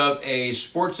terms of a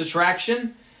sports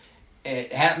attraction.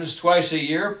 It happens twice a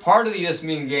year. Part of the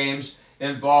Isthmian Games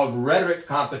involved rhetoric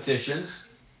competitions,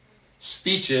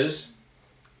 speeches.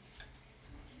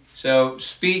 So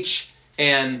speech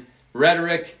and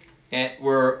rhetoric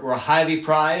were highly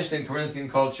prized in Corinthian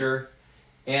culture.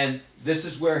 And this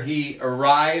is where he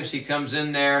arrives. He comes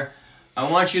in there. I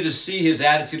want you to see his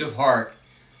attitude of heart.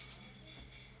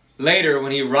 Later,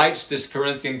 when he writes this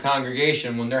Corinthian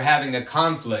congregation, when they're having a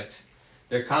conflict,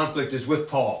 their conflict is with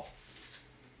Paul.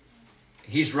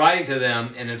 He's writing to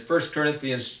them, and in 1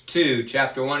 Corinthians 2,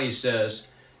 chapter 1, he says,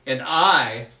 "And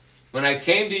I, when I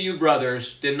came to you,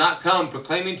 brothers, did not come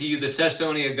proclaiming to you the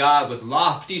testimony of God with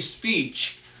lofty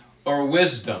speech or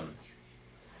wisdom.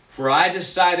 For I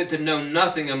decided to know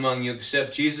nothing among you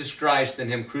except Jesus Christ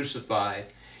and him crucified.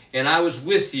 And I was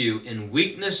with you in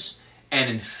weakness and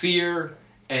in fear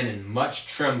and in much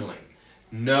trembling."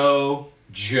 No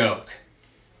joke.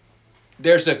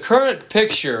 There's a current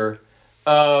picture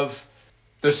of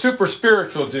the super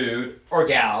spiritual dude or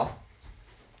gal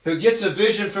who gets a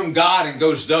vision from God and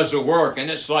does the work,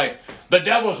 and it's like, the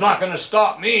devil's not going to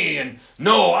stop me, and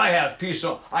no, I have peace.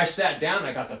 I sat down,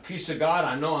 I got the peace of God,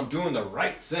 I know I'm doing the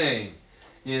right thing.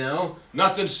 You know,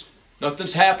 nothing's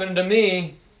happened to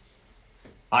me.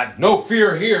 I've no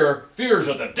fear here, fears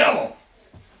of the devil.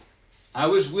 I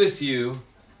was with you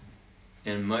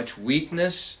in much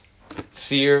weakness,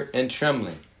 fear, and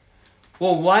trembling.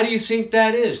 Well, why do you think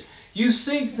that is? You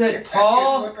think that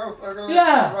Paul,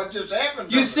 What just happened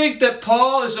to you him. think that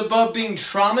Paul is above being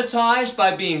traumatized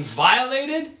by being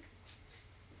violated?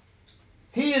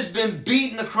 He has been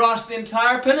beaten across the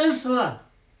entire peninsula.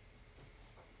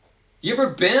 You ever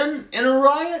been in a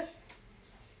riot?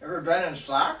 Ever been in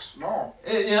stocks? No.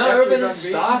 You know, ever been in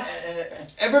stocks?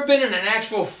 Ever been in an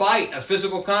actual fight, a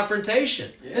physical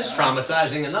confrontation? Yeah. It's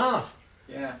traumatizing enough.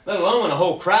 Yeah. Let alone when a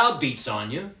whole crowd beats on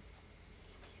you.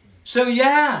 So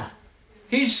yeah,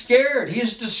 he's scared.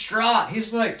 He's distraught.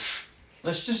 He's like,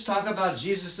 let's just talk about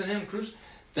Jesus and him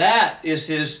crucified. This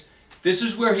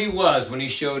is where he was when he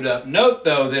showed up. Note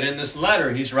though that in this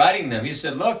letter he's writing them, he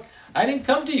said, look, I didn't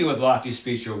come to you with lofty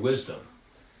speech or wisdom.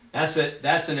 That's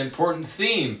an important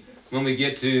theme when we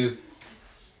get to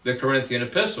the Corinthian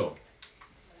epistle.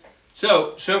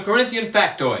 So, some Corinthian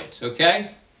factoids,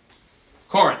 okay?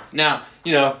 Corinth. Now,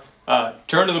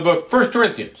 turn to the book, 1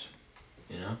 Corinthians.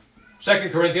 2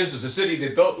 Corinthians is a city they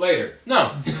built later.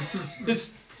 No,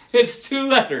 it's two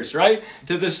letters, right,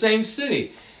 to the same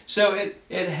city. So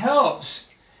it helps.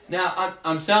 Now,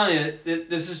 I'm telling you,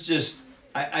 this is just,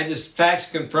 facts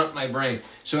confront my brain.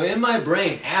 So in my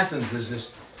brain, Athens is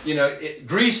this,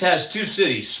 Greece has two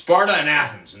cities, Sparta and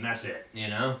Athens, and that's it,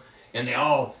 And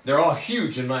they're all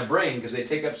huge in my brain because they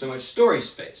take up so much story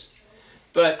space.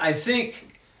 But I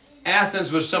think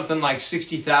Athens was something like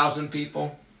 60,000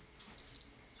 people.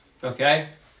 Okay?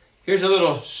 Here's a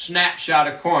little snapshot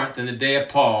of Corinth in the day of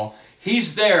Paul.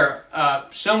 He's there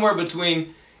somewhere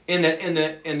between in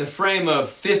the frame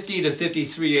of 50 to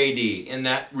 53 AD in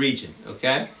that region,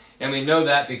 okay? And we know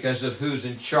that because of who's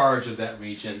in charge of that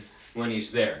region when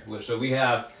he's there. So we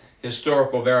have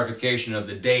historical verification of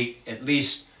the date, at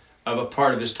least of a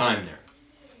part of his time there.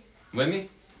 With me?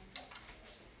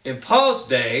 In Paul's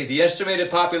day, the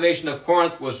estimated population of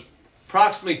Corinth was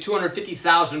approximately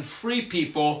 250,000 free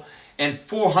people and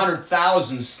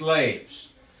 400,000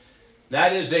 slaves.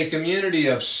 That is a community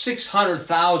of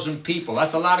 600,000 people.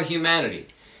 That's a lot of humanity.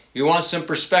 You want some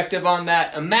perspective on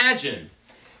that? Imagine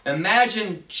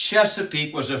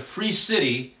Chesapeake was a free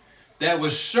city that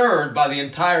was served by the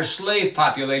entire slave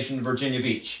population of Virginia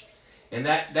Beach. And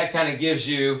that kind of gives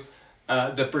you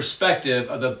the perspective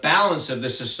of the balance of the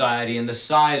society and the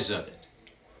size of it.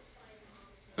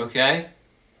 Okay?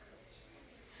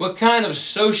 What kind of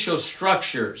social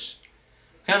structures,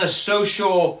 kind of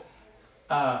social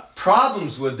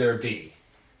problems would there be?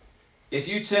 If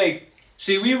you take,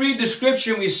 see, we read the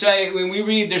scripture and we say, when we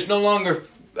read there's no longer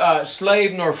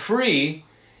slave nor free,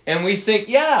 and we think,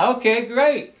 yeah, okay,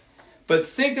 great. But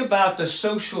think about the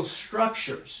social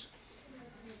structures.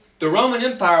 The Roman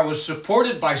Empire was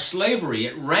supported by slavery.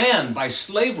 It ran by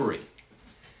slavery.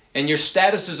 And your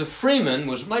status as a freeman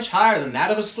was much higher than that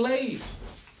of a slave.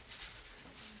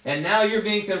 And now you're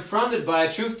being confronted by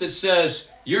a truth that says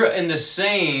you're in the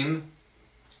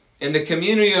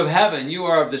community of heaven, you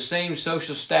are of the same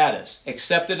social status,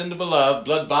 accepted in the beloved,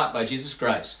 blood bought by Jesus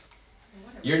Christ.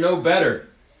 You're no better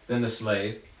than the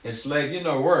slave. And slave, you're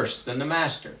no worse than the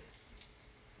master.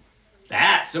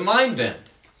 That's a mind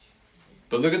bend.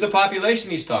 But look at the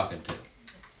population he's talking to.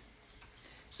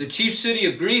 It's the chief city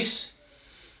of Greece.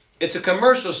 It's a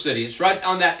commercial city. It's right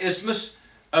on that isthmus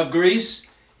of Greece.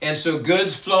 And so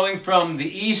goods flowing from the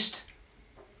east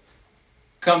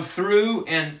come through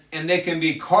and they can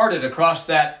be carted across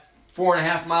that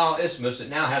 4.5-mile isthmus. It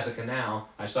now has a canal.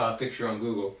 I saw a picture on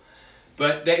Google.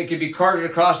 But it can be carted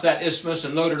across that isthmus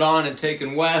and loaded on and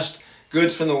taken west.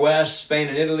 Goods from the west, Spain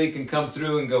and Italy, can come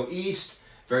through and go east.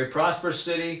 Very prosperous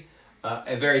city,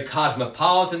 a very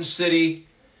cosmopolitan city,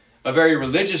 a very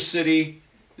religious city.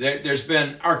 There's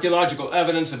been archaeological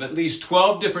evidence of at least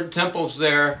 12 different temples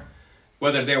there.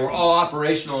 Whether they were all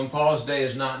operational in Paul's day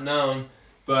is not known,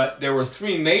 but there were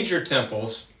 3 major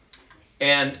temples,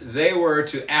 and they were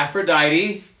to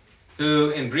Aphrodite,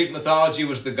 who in Greek mythology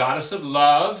was the goddess of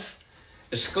love,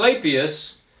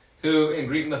 Asclepius, who in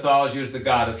Greek mythology was the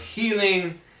god of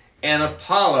healing, and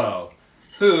Apollo,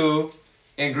 who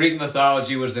in Greek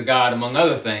mythology was the god, among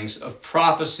other things, of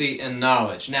prophecy and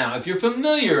knowledge. Now, if you're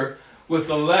familiar with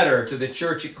the letter to the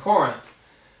church at Corinth,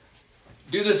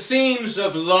 do the themes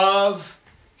of love,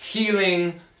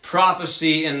 healing,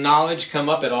 prophecy, and knowledge come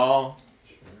up at all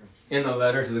in the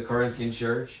letter to the Corinthian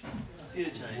church?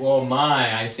 Well,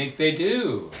 I think they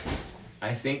do.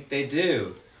 I think they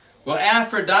do. Well,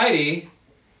 Aphrodite,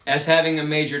 as having a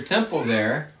major temple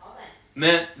there,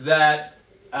 meant that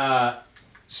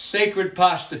sacred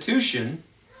prostitution,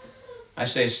 I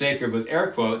say sacred with air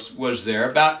quotes, was there.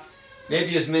 About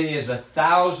maybe as many as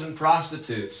 1,000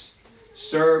 prostitutes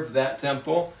served that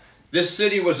temple. This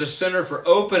city was a center for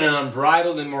open and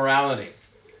unbridled immorality.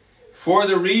 For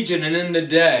the region and in the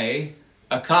day,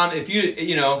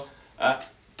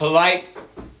 polite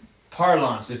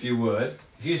parlance, if you would,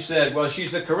 if you said, well,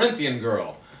 she's a Corinthian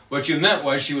girl, what you meant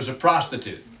was she was a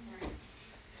prostitute.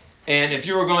 And if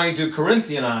you were going to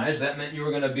Corinthianize, that meant you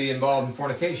were going to be involved in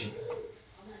fornication.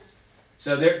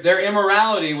 So their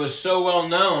immorality was so well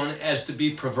known as to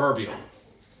be proverbial.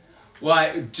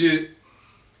 Why,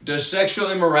 does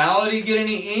sexual immorality get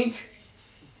any ink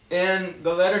in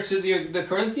the letter to the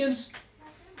Corinthians?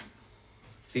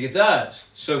 I think it does.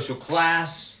 Social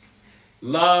class,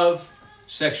 love,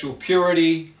 sexual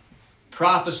purity,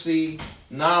 prophecy,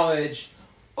 knowledge,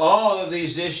 all of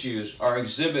these issues are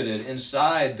exhibited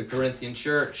inside the Corinthian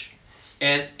church.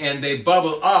 And they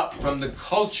bubble up from the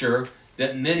culture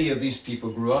that many of these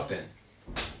people grew up in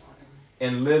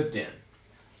and lived in.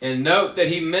 And note that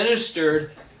he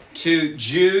ministered to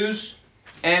Jews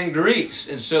and Greeks.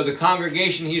 And so the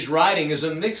congregation he's writing is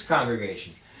a mixed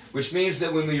congregation, which means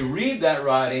that when we read that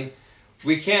writing,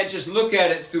 we can't just look at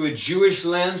it through a Jewish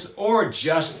lens or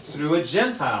just through a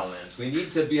Gentile lens. We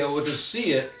need to be able to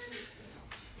see it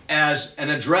as an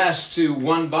address to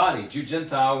one body, Jew,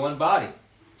 Gentile, one body,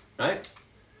 right?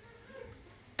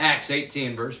 Acts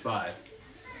 18, verse 5.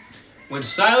 When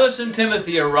Silas and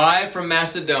Timothy arrived from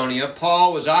Macedonia,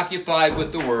 Paul was occupied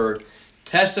with the word,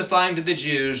 testifying to the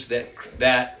Jews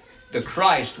that the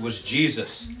Christ was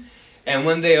Jesus. And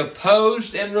when they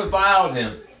opposed and reviled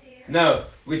him, no,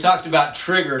 we talked about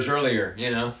triggers earlier,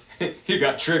 he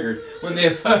got triggered. When they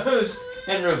opposed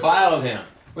and reviled him,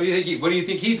 what do you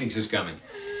think he thinks is coming?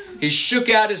 He shook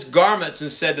out his garments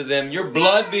and said to them, your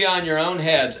blood be on your own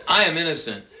heads. I am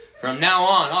innocent. From now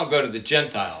on, I'll go to the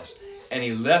Gentiles. And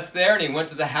he left there and he went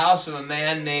to the house of a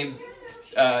man named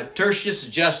Tertius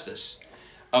Justus,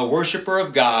 a worshiper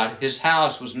of God. His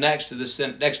house was next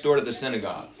door to the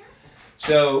synagogue.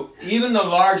 So even the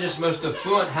largest, most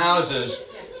affluent houses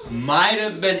might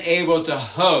have been able to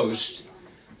host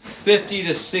 50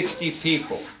 to 60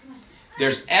 people.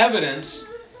 There's evidence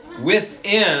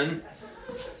within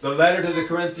the letter to the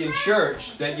Corinthian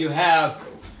church that you have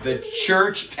the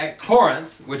church at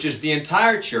Corinth, which is the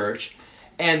entire church,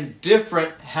 and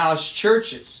different house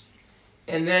churches.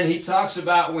 And then he talks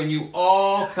about when you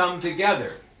all come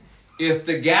together. If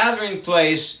the gathering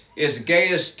place is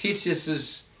Gaius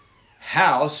Titius's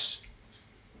house,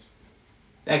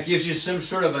 that gives you some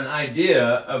sort of an idea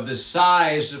of the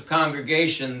size of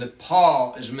congregation that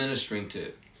Paul is ministering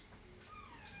to.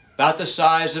 About the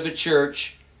size of a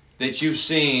church that you've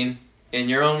seen in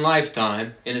your own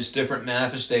lifetime in its different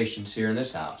manifestations here in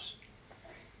this house.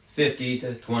 50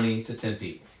 to 20 to 10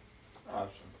 people. Awesome.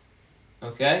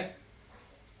 Okay?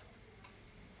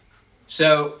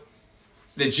 So,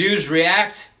 the Jews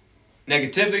react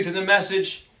negatively to the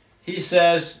message. He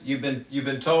says, you've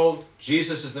been told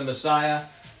Jesus is the Messiah.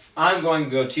 I'm going to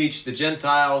go teach the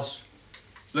Gentiles.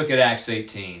 Look at Acts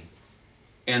 18.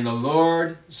 And the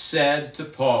Lord said to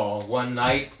Paul one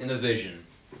night in a vision,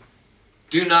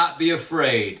 do not be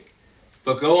afraid,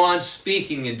 but go on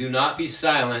speaking and do not be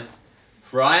silent,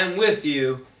 for I am with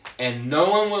you, and no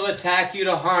one will attack you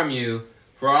to harm you,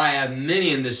 for I have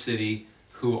many in the city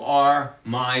who are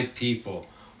my people.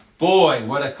 Boy,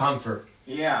 what a comfort.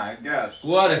 Yeah, I guess.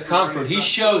 What a comfort. He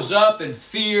shows up in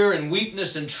fear and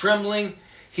weakness and trembling.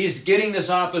 He's getting this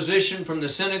opposition from the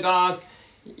synagogue.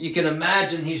 You can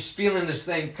imagine he's feeling this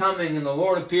thing coming, and the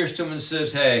Lord appears to him and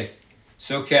says, hey, it's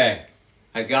okay.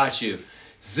 I got you.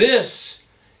 This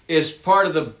is part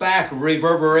of the back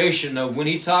reverberation of when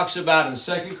he talks about in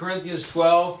 2 Corinthians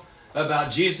 12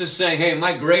 about Jesus saying, hey,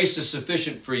 my grace is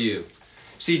sufficient for you.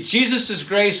 See, Jesus'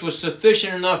 grace was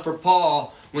sufficient enough for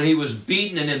Paul when he was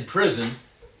beaten and in prison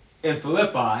in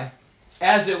Philippi,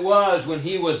 as it was when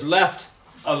he was left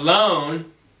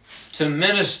alone to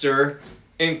minister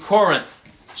in Corinth.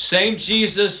 Same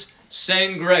Jesus,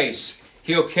 same grace.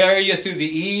 He'll carry you through the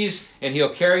ease and he'll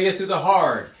carry you through the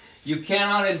hard. You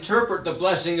cannot interpret the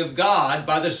blessing of God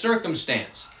by the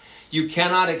circumstance. You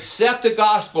cannot accept a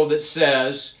gospel that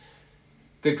says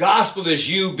the gospel is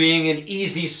you being in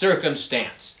easy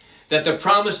circumstance. That the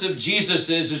promise of Jesus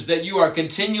is that you are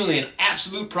continually in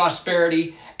absolute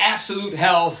prosperity, absolute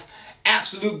health,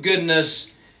 absolute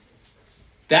goodness.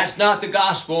 That's not the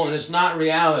gospel, and it's not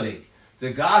reality.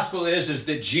 The gospel is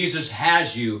that Jesus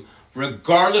has you,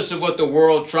 regardless of what the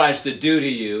world tries to do to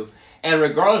you, and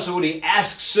regardless of what he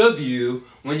asks of you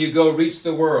when you go reach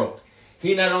the world.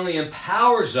 He not only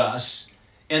empowers us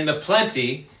in the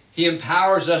plenty, he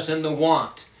empowers us in the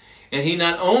want. And he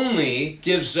not only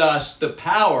gives us the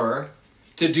power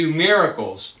to do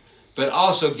miracles, but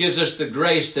also gives us the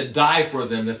grace to die for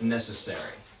them if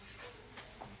necessary.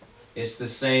 It's the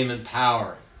same in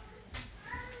power.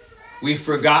 We've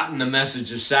forgotten the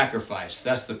message of sacrifice.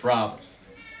 That's the problem.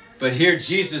 But here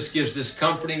Jesus gives this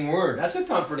comforting word. That's a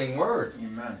comforting word.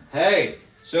 Amen. Hey,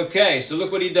 it's okay. So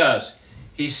look what he does.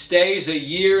 He stays 1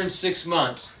 year and 6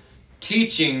 months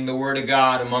teaching the word of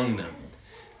God among them.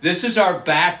 This is our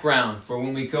background for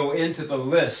when we go into the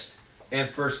list in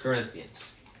 1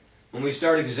 Corinthians. When we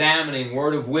start examining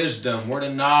word of wisdom, word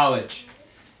of knowledge,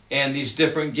 and these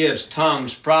different gifts,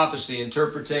 tongues, prophecy,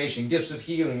 interpretation, gifts of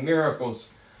healing, miracles,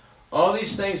 all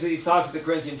these things that he talked to the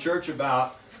Corinthian church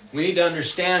about, we need to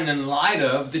understand in light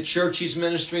of the church he's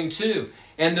ministering to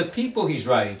and the people he's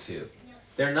writing to.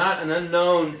 They're not an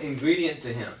unknown ingredient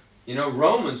to him. You know,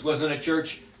 Romans wasn't a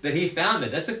church that he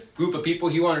founded. That's a group of people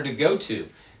he wanted to go to.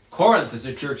 Corinth is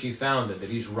a church he founded that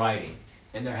he's writing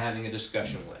and they're having a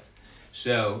discussion with.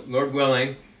 So, Lord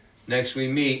willing, next we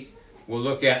meet, we'll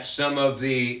look at some of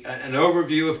an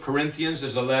overview of Corinthians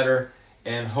as a letter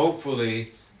and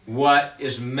hopefully what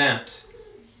is meant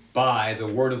by the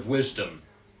word of wisdom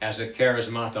as a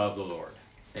charismata of the Lord.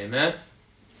 Amen?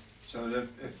 So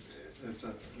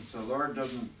if the Lord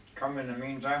doesn't come in the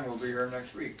meantime, we'll be here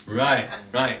next week. Right,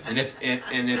 right. And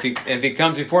if he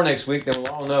comes before next week, then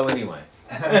we'll all know anyway.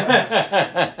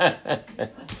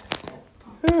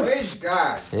 Praise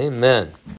God. Amen.